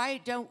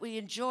don't we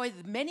enjoy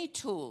the many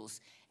tools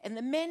and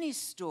the many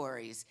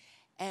stories?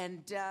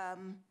 And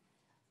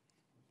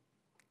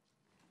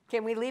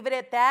can we leave it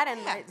at that?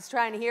 And yeah. it's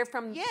trying to hear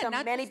from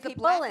many just the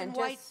people black and and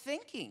white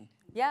thinking.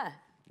 Yeah.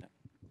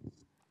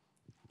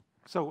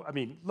 So, I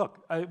mean, look,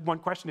 one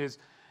question is,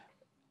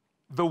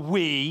 the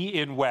we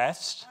in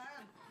West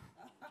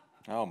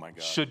Oh my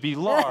God. should be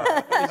large,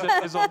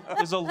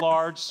 is a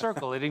large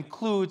circle. It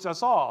includes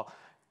us all.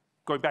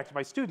 Going back to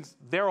my students,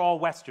 they're all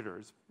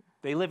Westerners.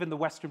 They live in the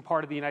western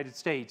part of the United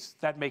States.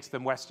 That makes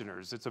them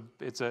Westerners.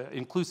 It's an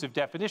inclusive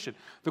definition.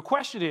 The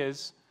question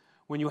is,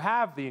 when you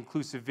have the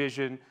inclusive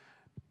vision,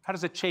 how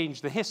does it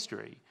change the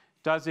history?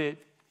 Does it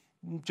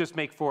just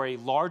make for a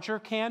larger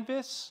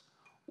canvas,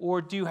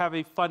 or do you have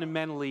a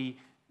fundamentally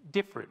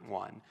different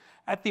one?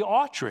 At the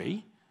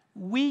Autry,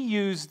 we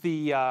use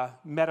the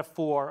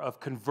metaphor of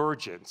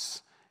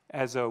convergence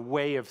as a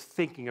way of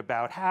thinking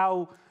about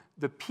how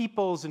the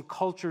peoples and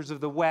cultures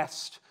of the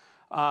West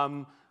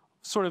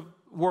sort of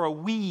were a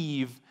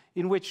weave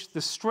in which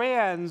the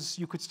strands,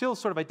 you could still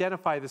sort of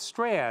identify the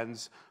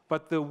strands,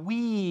 but the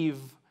weave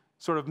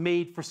sort of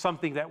made for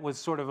something that was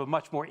sort of a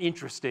much more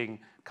interesting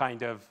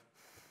kind of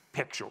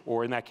picture,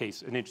 or in that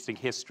case, an interesting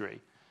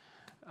history.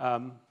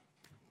 That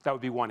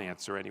would be one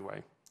answer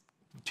anyway,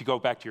 to go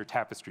back to your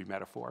tapestry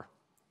metaphor.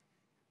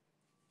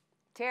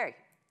 Terry.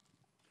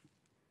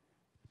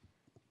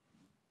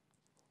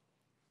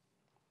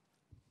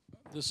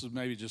 This is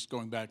maybe just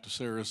going back to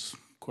Sarah's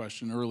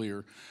question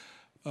earlier.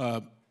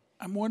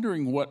 I'm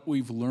wondering what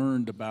we've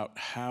learned about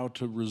how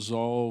to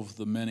resolve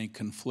the many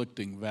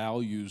conflicting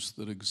values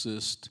that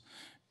exist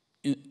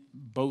in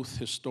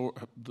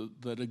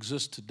that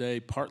exist today,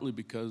 partly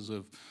because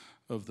of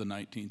the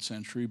 19th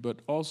century, but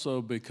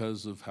also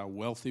because of how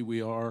wealthy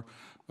we are,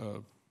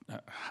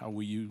 how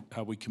we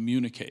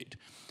communicate.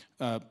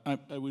 I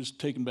was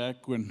taken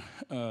back when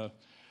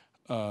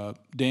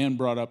Dan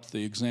brought up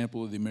the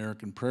example of the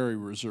American Prairie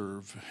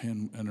Reserve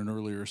in an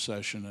earlier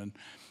session,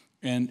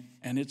 and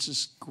it's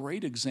this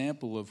great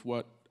example of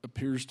what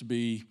appears to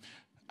be,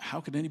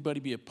 how could anybody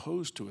be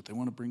opposed to it? They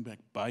want to bring back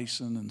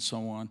bison and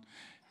so on.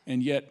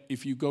 And yet,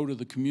 if you go to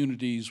the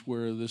communities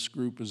where this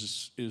group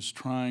is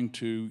trying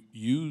to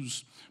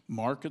use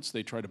markets,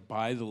 they try to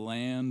buy the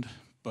land,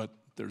 but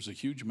there's a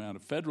huge amount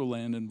of federal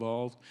land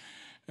involved,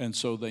 and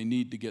so they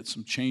need to get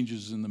some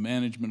changes in the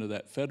management of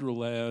that federal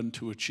land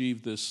to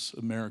achieve this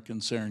American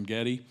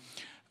Serengeti.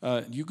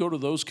 You go to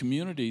those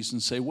communities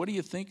and say, what do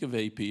you think of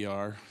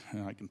APR?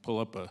 And I can pull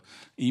up an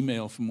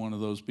email from one of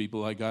those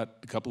people I got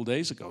a couple of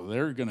days ago.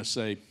 They're going to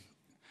say,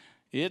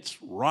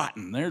 it's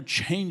rotten. They're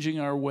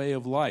changing our way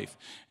of life.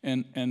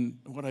 And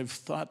what I've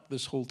thought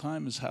this whole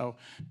time is how,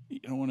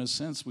 in a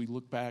sense, we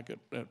look back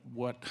at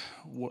what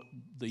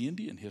the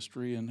Indian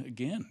history, and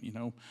again,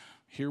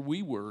 here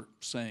we were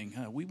saying,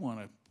 we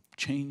want to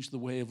change the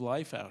way of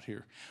life out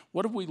here.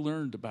 What have we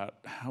learned about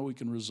how we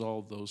can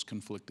resolve those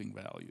conflicting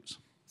values?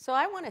 So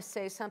I want to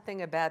say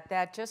something about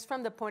that, just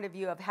from the point of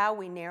view of how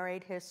we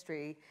narrate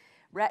history.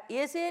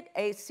 Is it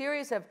a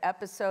series of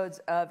episodes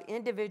of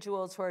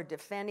individuals who are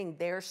defending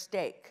their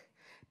stake,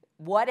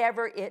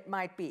 whatever it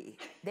might be?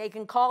 They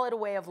can call it a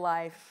way of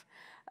life.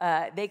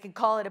 They can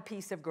call it a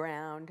piece of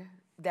ground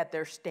that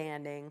they're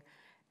standing.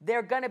 There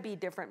are going to be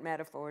different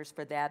metaphors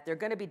for that. There are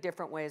going to be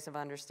different ways of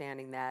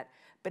understanding that.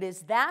 But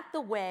is that the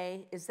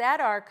way, is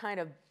that our kind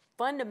of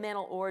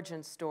fundamental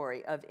origin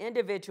story of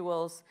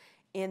individuals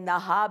in the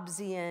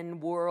Hobbesian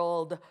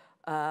world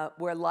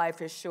where life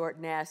is short,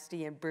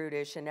 nasty, and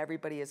brutish, and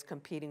everybody is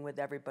competing with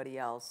everybody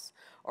else?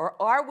 Or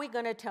are we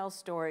going to tell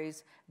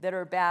stories that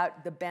are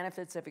about the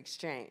benefits of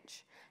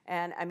exchange?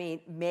 And I mean,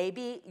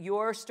 maybe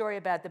your story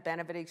about the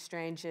benefit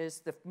exchange is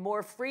the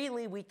more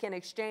freely we can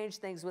exchange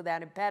things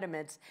without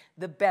impediments,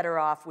 the better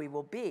off we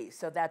will be.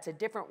 So that's a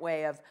different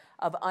way of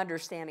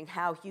understanding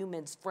how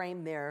humans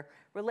frame their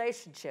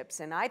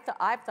relationships. And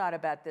I've thought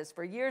about this.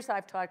 For years,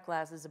 I've taught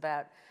classes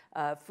about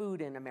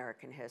food in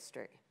American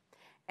history.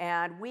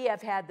 And we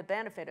have had the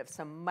benefit of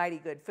some mighty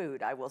good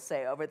food, I will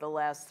say, over the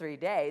last 3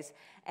 days.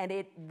 And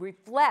it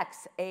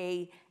reflects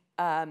a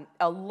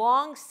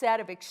long set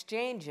of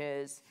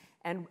exchanges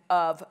and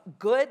of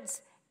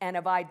goods and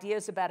of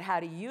ideas about how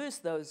to use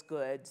those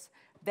goods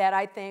that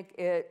I think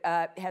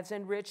has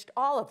enriched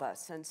all of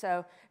us. And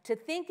so to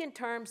think in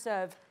terms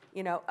of,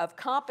 of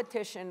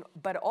competition,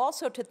 but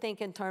also to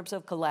think in terms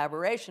of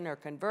collaboration or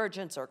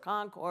convergence or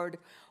concord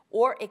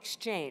or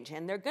exchange.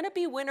 And there are going to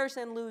be winners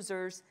and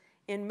losers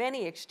in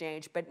many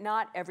exchange, but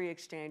not every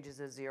exchange is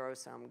a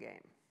zero-sum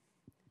game.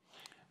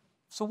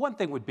 So one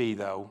thing would be,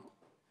 though,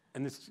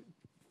 and this,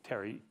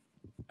 Terry,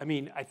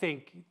 I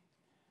think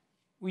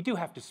we do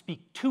have to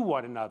speak to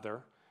one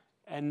another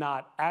and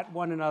not at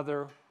one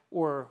another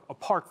or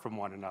apart from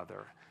one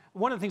another.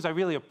 One of the things I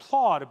really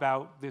applaud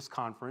about this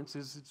conference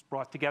is it's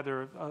brought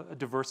together a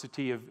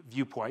diversity of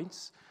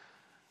viewpoints.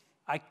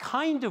 I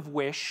kind of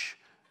wish,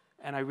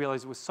 and I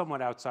realize it was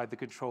somewhat outside the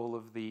control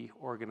of the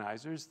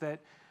organizers,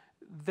 that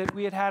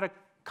we had had a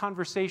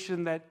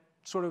conversation that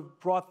sort of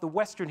brought the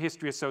Western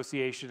History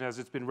Association, as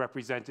it's been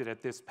represented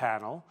at this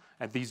panel,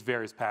 at these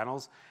various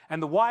panels,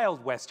 and the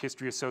Wild West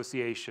History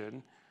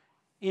Association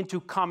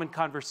into common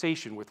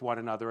conversation with one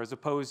another, as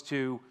opposed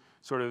to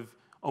sort of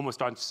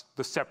almost on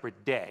the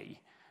separate day.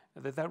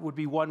 That would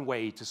be one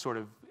way to sort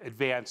of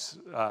advance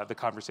the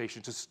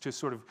conversation, to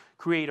sort of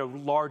create a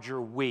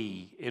larger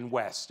we in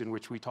West in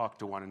which we talk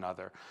to one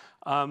another.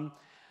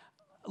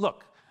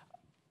 Look,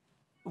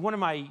 one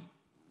of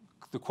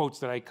the quotes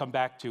that I come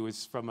back to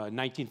is from a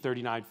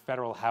 1939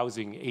 Federal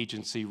Housing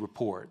Agency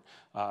report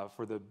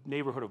for the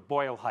neighborhood of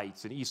Boyle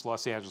Heights in East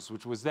Los Angeles,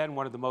 which was then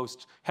one of the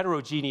most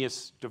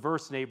heterogeneous,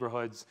 diverse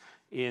neighborhoods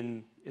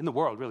in the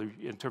world, really,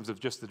 in terms of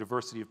just the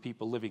diversity of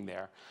people living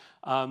there.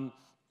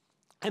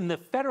 And the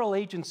federal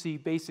agency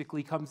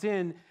basically comes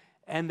in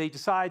and they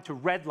decide to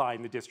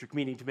redline the district,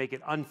 meaning to make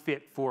it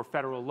unfit for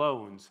federal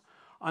loans,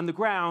 on the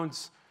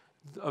grounds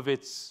of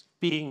its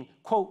being,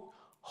 quote,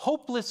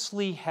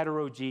 hopelessly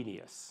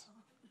heterogeneous.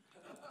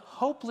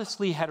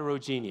 Hopelessly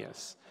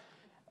heterogeneous.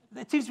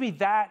 It seems to me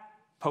that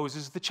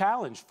poses the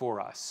challenge for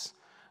us.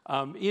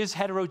 Is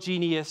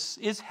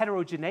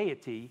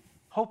heterogeneity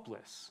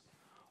hopeless?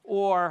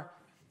 Or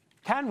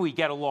can we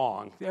get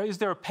along? Is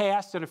there a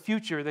past and a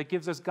future that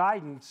gives us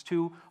guidance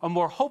to a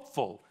more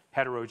hopeful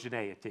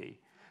heterogeneity?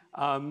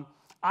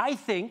 I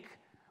think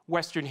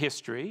Western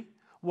history,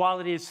 while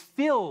it is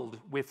filled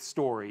with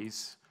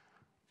stories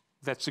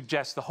that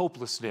suggest the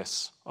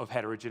hopelessness of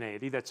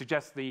heterogeneity, that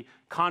suggest the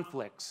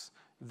conflicts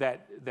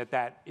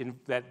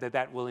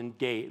that will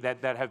engage,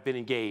 that have been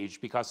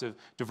engaged because of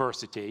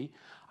diversity.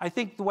 I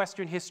think the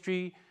Western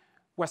history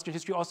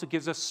also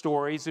gives us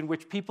stories in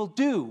which people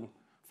do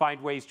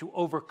find ways to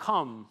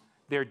overcome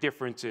their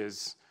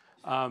differences,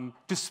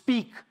 to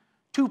speak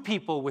to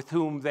people with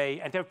whom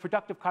and to have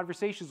productive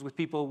conversations with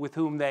people with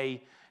whom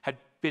they had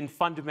been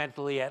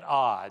fundamentally at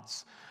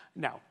odds.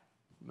 Now,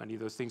 many of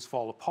those things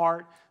fall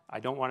apart. I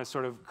don't want to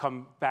sort of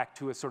come back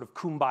to a sort of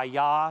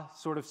kumbaya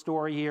sort of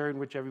story here in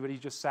which everybody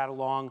just sat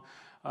along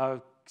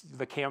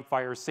the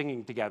campfire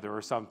singing together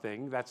or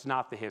something. That's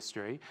not the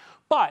history.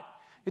 But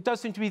it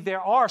does seem to me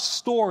there are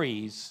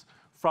stories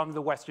from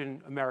the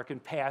Western American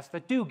past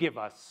that do give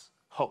us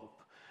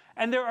hope.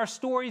 And there are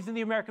stories in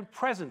the American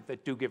present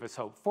that do give us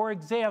hope. For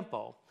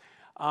example,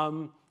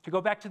 to go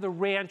back to the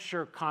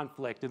rancher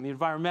conflict and the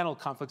environmental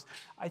conflicts,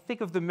 I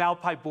think of the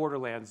Malpai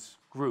Borderlands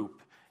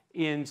group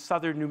in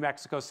southern New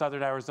Mexico,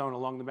 southern Arizona,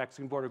 along the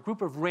Mexican border, a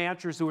group of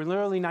ranchers who were in the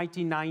early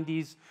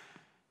 1990s,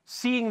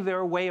 seeing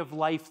their way of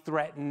life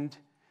threatened,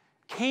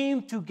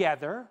 came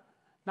together,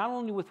 not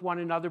only with one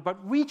another, but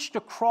reached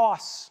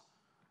across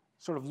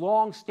sort of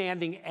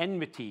long-standing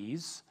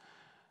enmities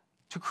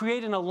to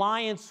create an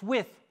alliance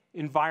with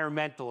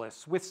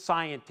environmentalists, with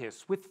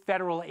scientists, with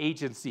federal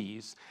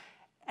agencies,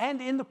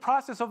 and in the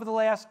process over the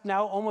last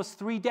now almost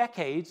 3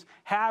 decades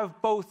have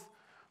both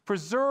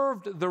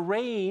preserved the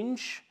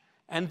range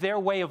and their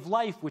way of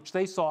life, which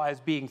they saw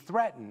as being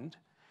threatened,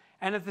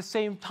 and at the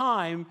same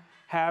time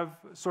have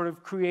sort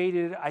of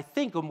created, I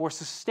think, a more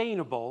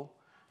sustainable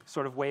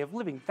sort of way of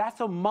living.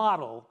 That's a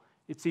model,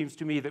 it seems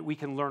to me, that we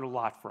can learn a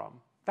lot from.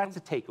 That's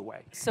a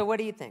takeaway. So what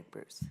do you think,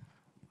 Bruce?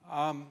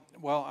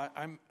 Well,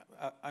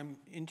 I'm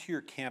into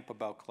your camp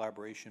about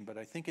collaboration, but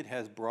I think it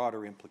has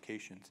broader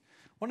implications.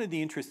 One of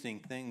the interesting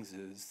things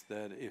is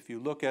that if you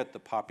look at the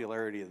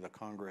popularity of the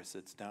Congress,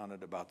 it's down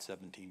at about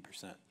 17%.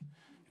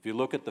 If you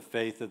look at the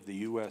faith of the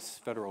U.S.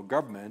 federal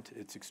government,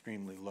 it's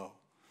extremely low.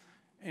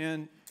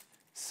 And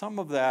some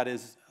of that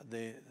is,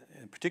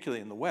 and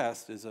particularly in the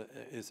West, is a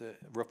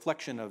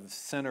reflection of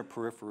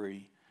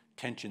center-periphery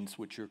tensions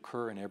which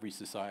occur in every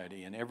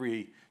society. In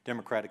every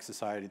democratic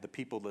society, the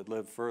people that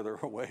live further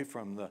away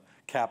from the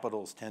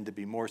capitals tend to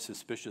be more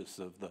suspicious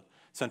of the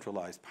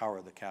centralized power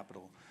of the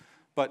capital.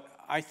 But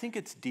I think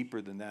it's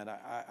deeper than that.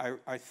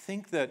 I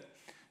think that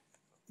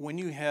when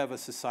you have a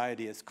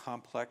society as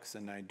complex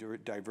and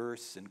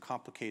diverse and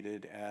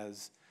complicated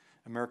as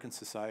American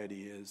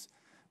society is,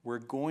 we're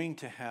going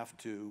to have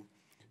to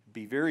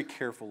be very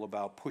careful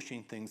about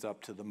pushing things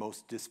up to the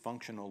most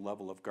dysfunctional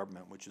level of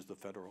government, which is the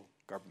federal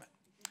government.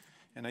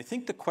 And I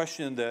think the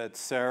question that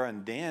Sarah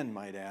and Dan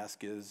might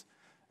ask is,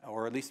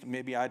 or at least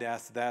maybe I'd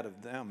ask that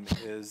of them,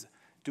 is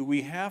do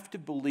we have to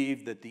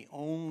believe that the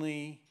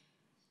only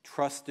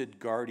trusted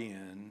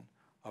guardian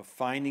of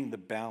finding the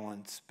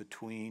balance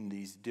between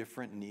these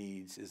different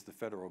needs is the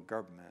federal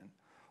government?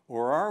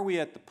 Or are we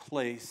at the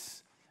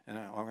place, and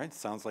all right,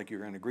 sounds like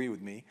you're going to agree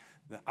with me,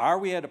 are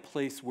we at a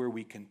place where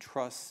we can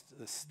trust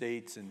the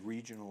states and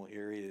regional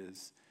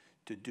areas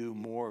to do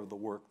more of the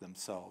work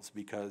themselves,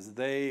 because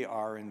they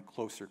are in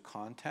closer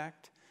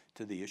contact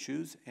to the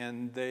issues,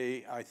 and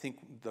I think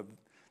the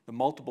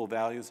multiple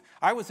values.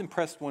 I was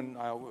impressed when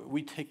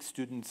we take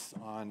students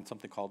on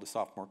something called the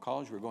Sophomore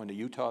College. We're going to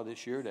Utah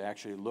this year to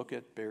actually look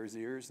at Bears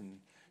Ears and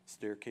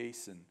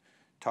Staircase and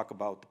talk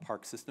about the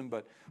park system.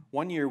 But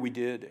one year we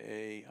did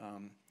a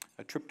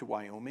trip to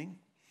Wyoming,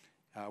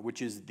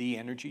 which is the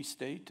energy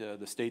state,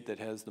 the state that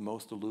has the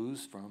most to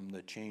lose from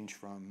the change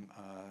from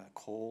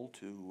coal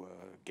to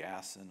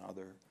gas and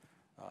other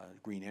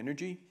green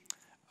energy.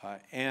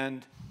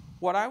 And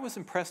what I was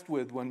impressed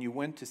with when you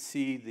went to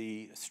see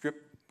the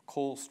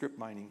coal strip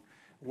mining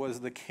was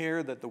the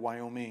care that the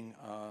Wyoming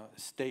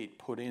state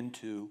put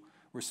into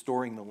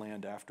restoring the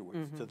land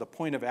afterwards, to the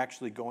point of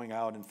actually going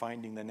out and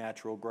finding the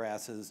natural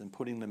grasses and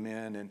putting them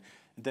in, and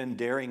then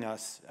daring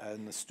us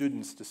and the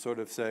students to sort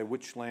of say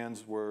which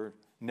lands were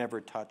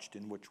never touched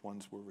and which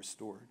ones were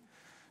restored.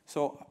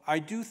 So I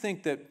do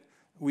think that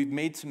we've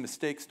made some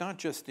mistakes, not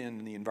just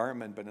in the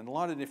environment, but in a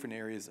lot of different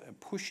areas,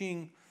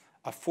 pushing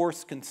a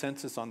forced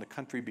consensus on the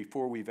country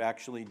before we've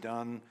actually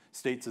done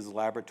states as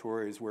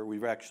laboratories where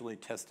we've actually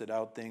tested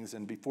out things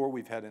and before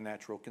we've had a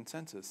natural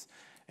consensus.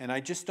 And I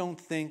just don't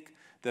think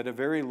that a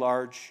very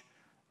large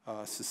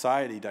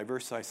society,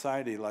 diverse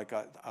society like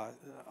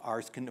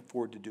ours can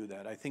afford to do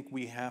that. I think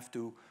we have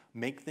to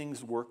make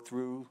things work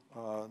through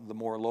the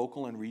more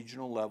local and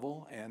regional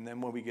level, and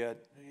then when we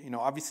get,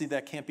 obviously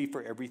that can't be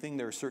for everything.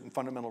 There are certain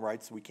fundamental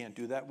rights we can't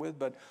do that with,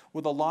 but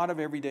with a lot of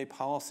everyday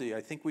policy,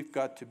 I think we've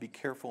got to be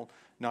careful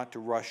not to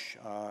rush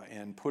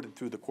and put it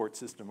through the court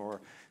system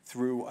or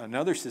through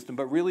another system,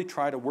 but really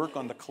try to work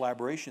on the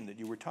collaboration that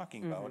you were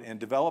talking about and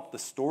develop the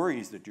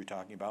stories that you're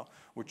talking about,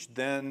 which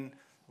then,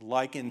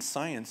 like in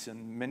science,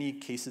 in many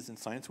cases in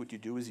science, what you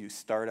do is you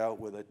start out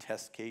with a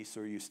test case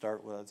or you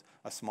start with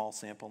a small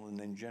sample and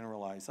then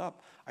generalize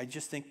up. I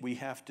just think we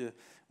have to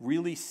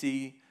really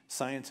see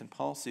science and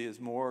policy as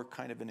more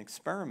kind of an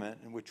experiment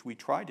in which we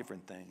try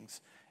different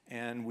things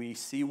and we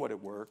see what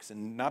it works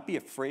and not be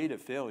afraid of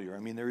failure. I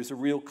mean, there is a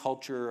real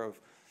culture of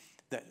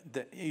that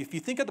if you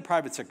think of the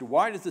private sector,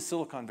 why does the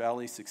Silicon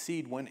Valley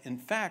succeed when, in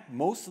fact,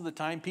 most of the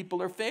time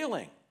people are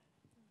failing?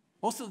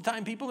 Most of the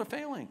time people are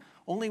failing.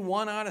 Only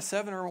 1 out of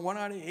 7 or 1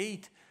 out of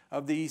 8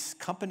 of these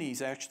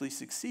companies actually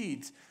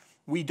succeeds.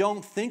 We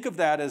don't think of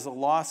that as a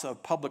loss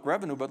of public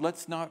revenue, but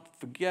let's not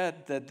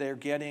forget that they're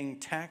getting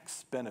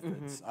tax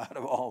benefits out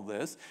of all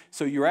this.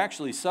 So you're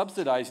actually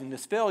subsidizing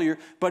this failure,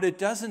 but it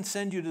doesn't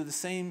send you to the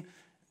same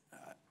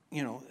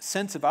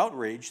sense of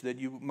outrage that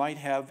you might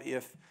have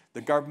if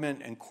the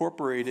government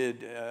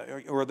incorporated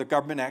or the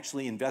government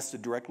actually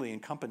invested directly in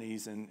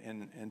companies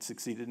and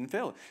succeeded in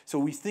failure. So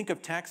we think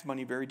of tax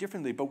money very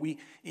differently, but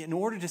in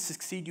order to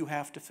succeed, you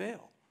have to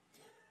fail.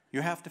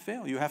 You have to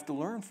fail. You have to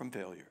learn from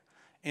failure.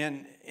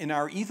 And in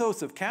our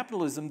ethos of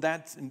capitalism,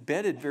 that's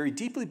embedded very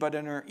deeply, but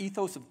in our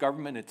ethos of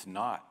government, it's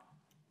not.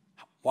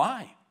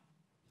 Why?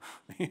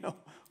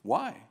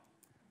 Why?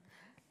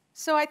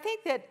 So I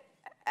think that,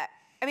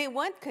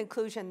 one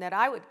conclusion that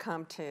I would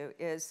come to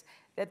is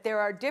that there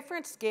are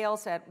different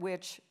scales at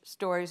which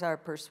stories are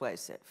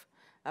persuasive.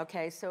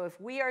 Okay, so if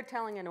we are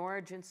telling an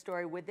origin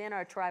story within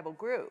our tribal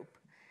group,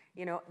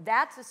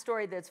 that's a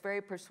story that's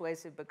very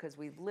persuasive because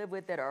we've lived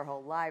with it our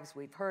whole lives,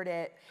 we've heard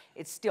it,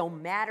 it still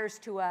matters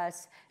to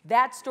us.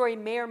 That story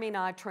may or may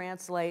not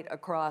translate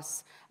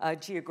across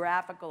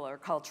geographical or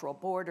cultural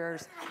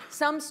borders.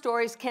 Some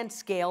stories can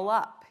scale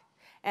up.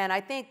 And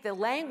I think the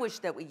language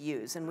that we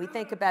use, and we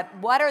think about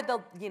what are the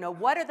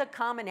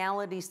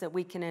commonalities that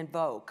we can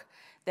invoke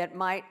that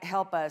might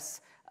help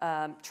us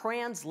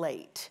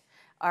translate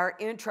our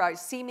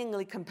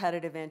seemingly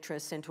competitive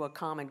interests into a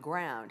common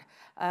ground.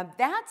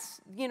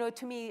 That's,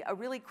 to me, a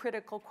really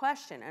critical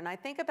question. And I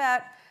think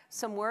about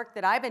some work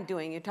that I've been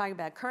doing. You're talking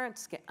about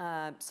current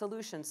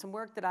solutions. Some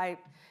work that I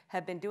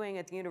have been doing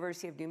at the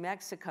University of New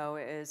Mexico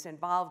is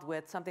involved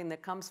with something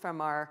that comes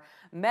from our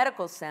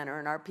medical center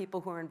and our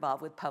people who are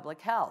involved with public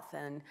health.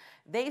 And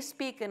they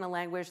speak in a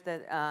language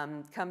that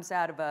comes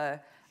out of a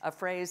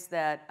phrase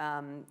that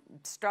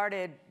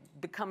started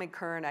becoming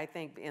current, I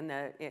think, in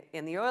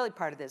the early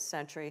part of this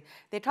century.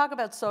 They talk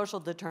about social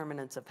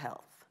determinants of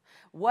health.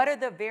 What are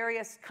the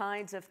various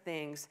kinds of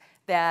things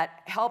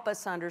that help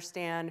us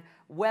understand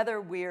whether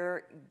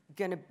we're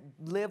going to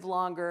live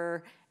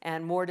longer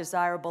and more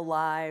desirable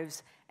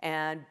lives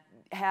and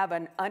have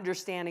an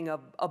understanding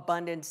of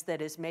abundance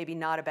that is maybe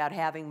not about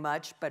having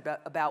much,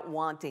 but about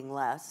wanting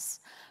less?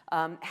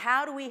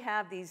 How do we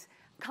have these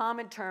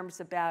common terms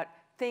about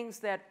things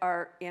that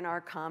are in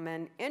our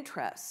common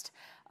interest?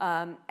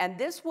 And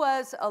this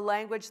was a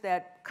language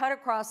that cut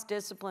across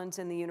disciplines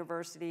in the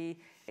university.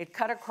 It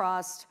cut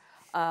across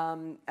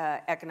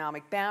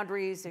economic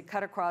boundaries. It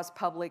cut across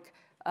public,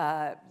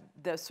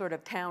 the sort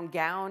of town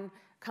gown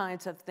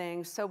kinds of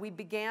things. So we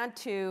began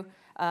to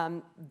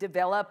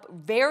develop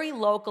very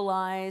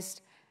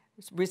localized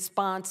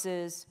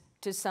responses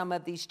to some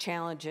of these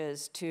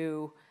challenges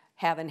to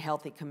having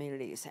healthy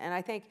communities. And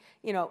I think,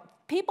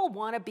 people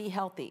want to be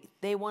healthy.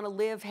 They want to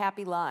live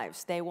happy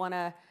lives. They want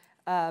to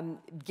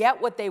get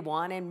what they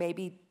want, and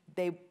maybe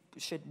they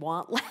should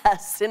want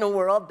less in a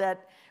world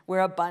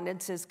where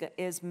abundance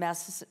is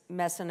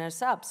messing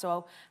us up.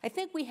 So I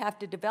think we have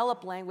to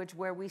develop language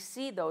where we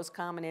see those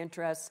common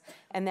interests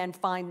and then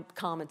find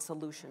common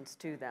solutions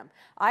to them.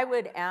 I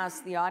would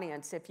ask the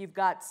audience if you've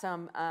got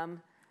some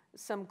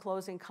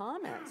closing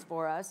comments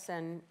for us,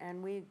 and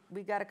we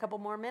got a couple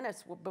more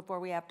minutes before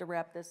we have to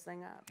wrap this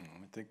thing up.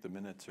 I think the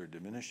minutes are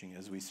diminishing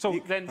as we So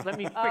speak. then let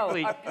me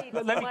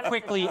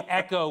quickly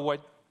echo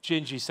what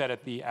Gingy said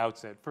at the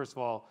outset. First of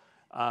all,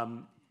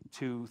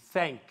 to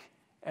thank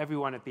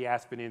everyone at the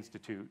Aspen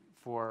Institute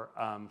for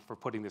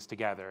putting this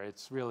together.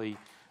 It's really,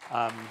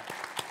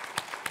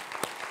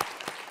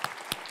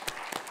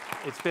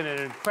 it's been an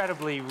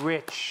incredibly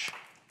rich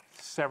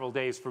several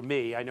days for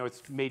me. I know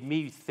it's made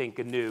me think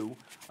anew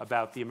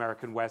about the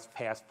American West,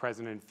 past,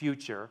 present, and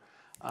future.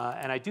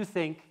 And I do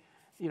think,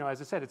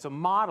 as I said, it's a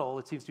model,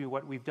 it seems to be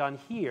what we've done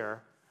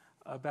here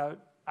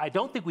about, I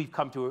don't think we've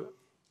come to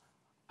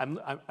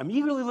I'm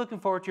eagerly looking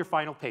forward to your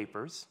final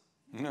papers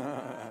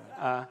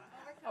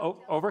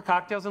over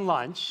cocktails and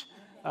lunch.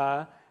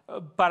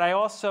 But I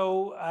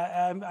also,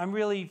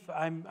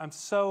 I'm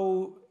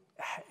so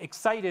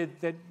excited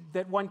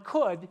that one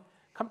could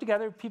come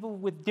together, people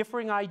with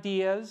differing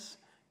ideas,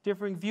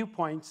 differing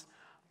viewpoints,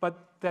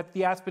 but that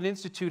the Aspen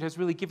Institute has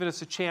really given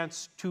us a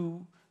chance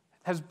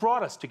has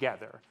brought us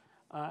together.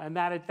 And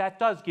that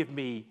does give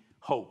me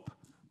hope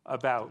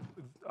about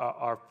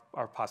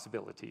our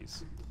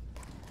possibilities.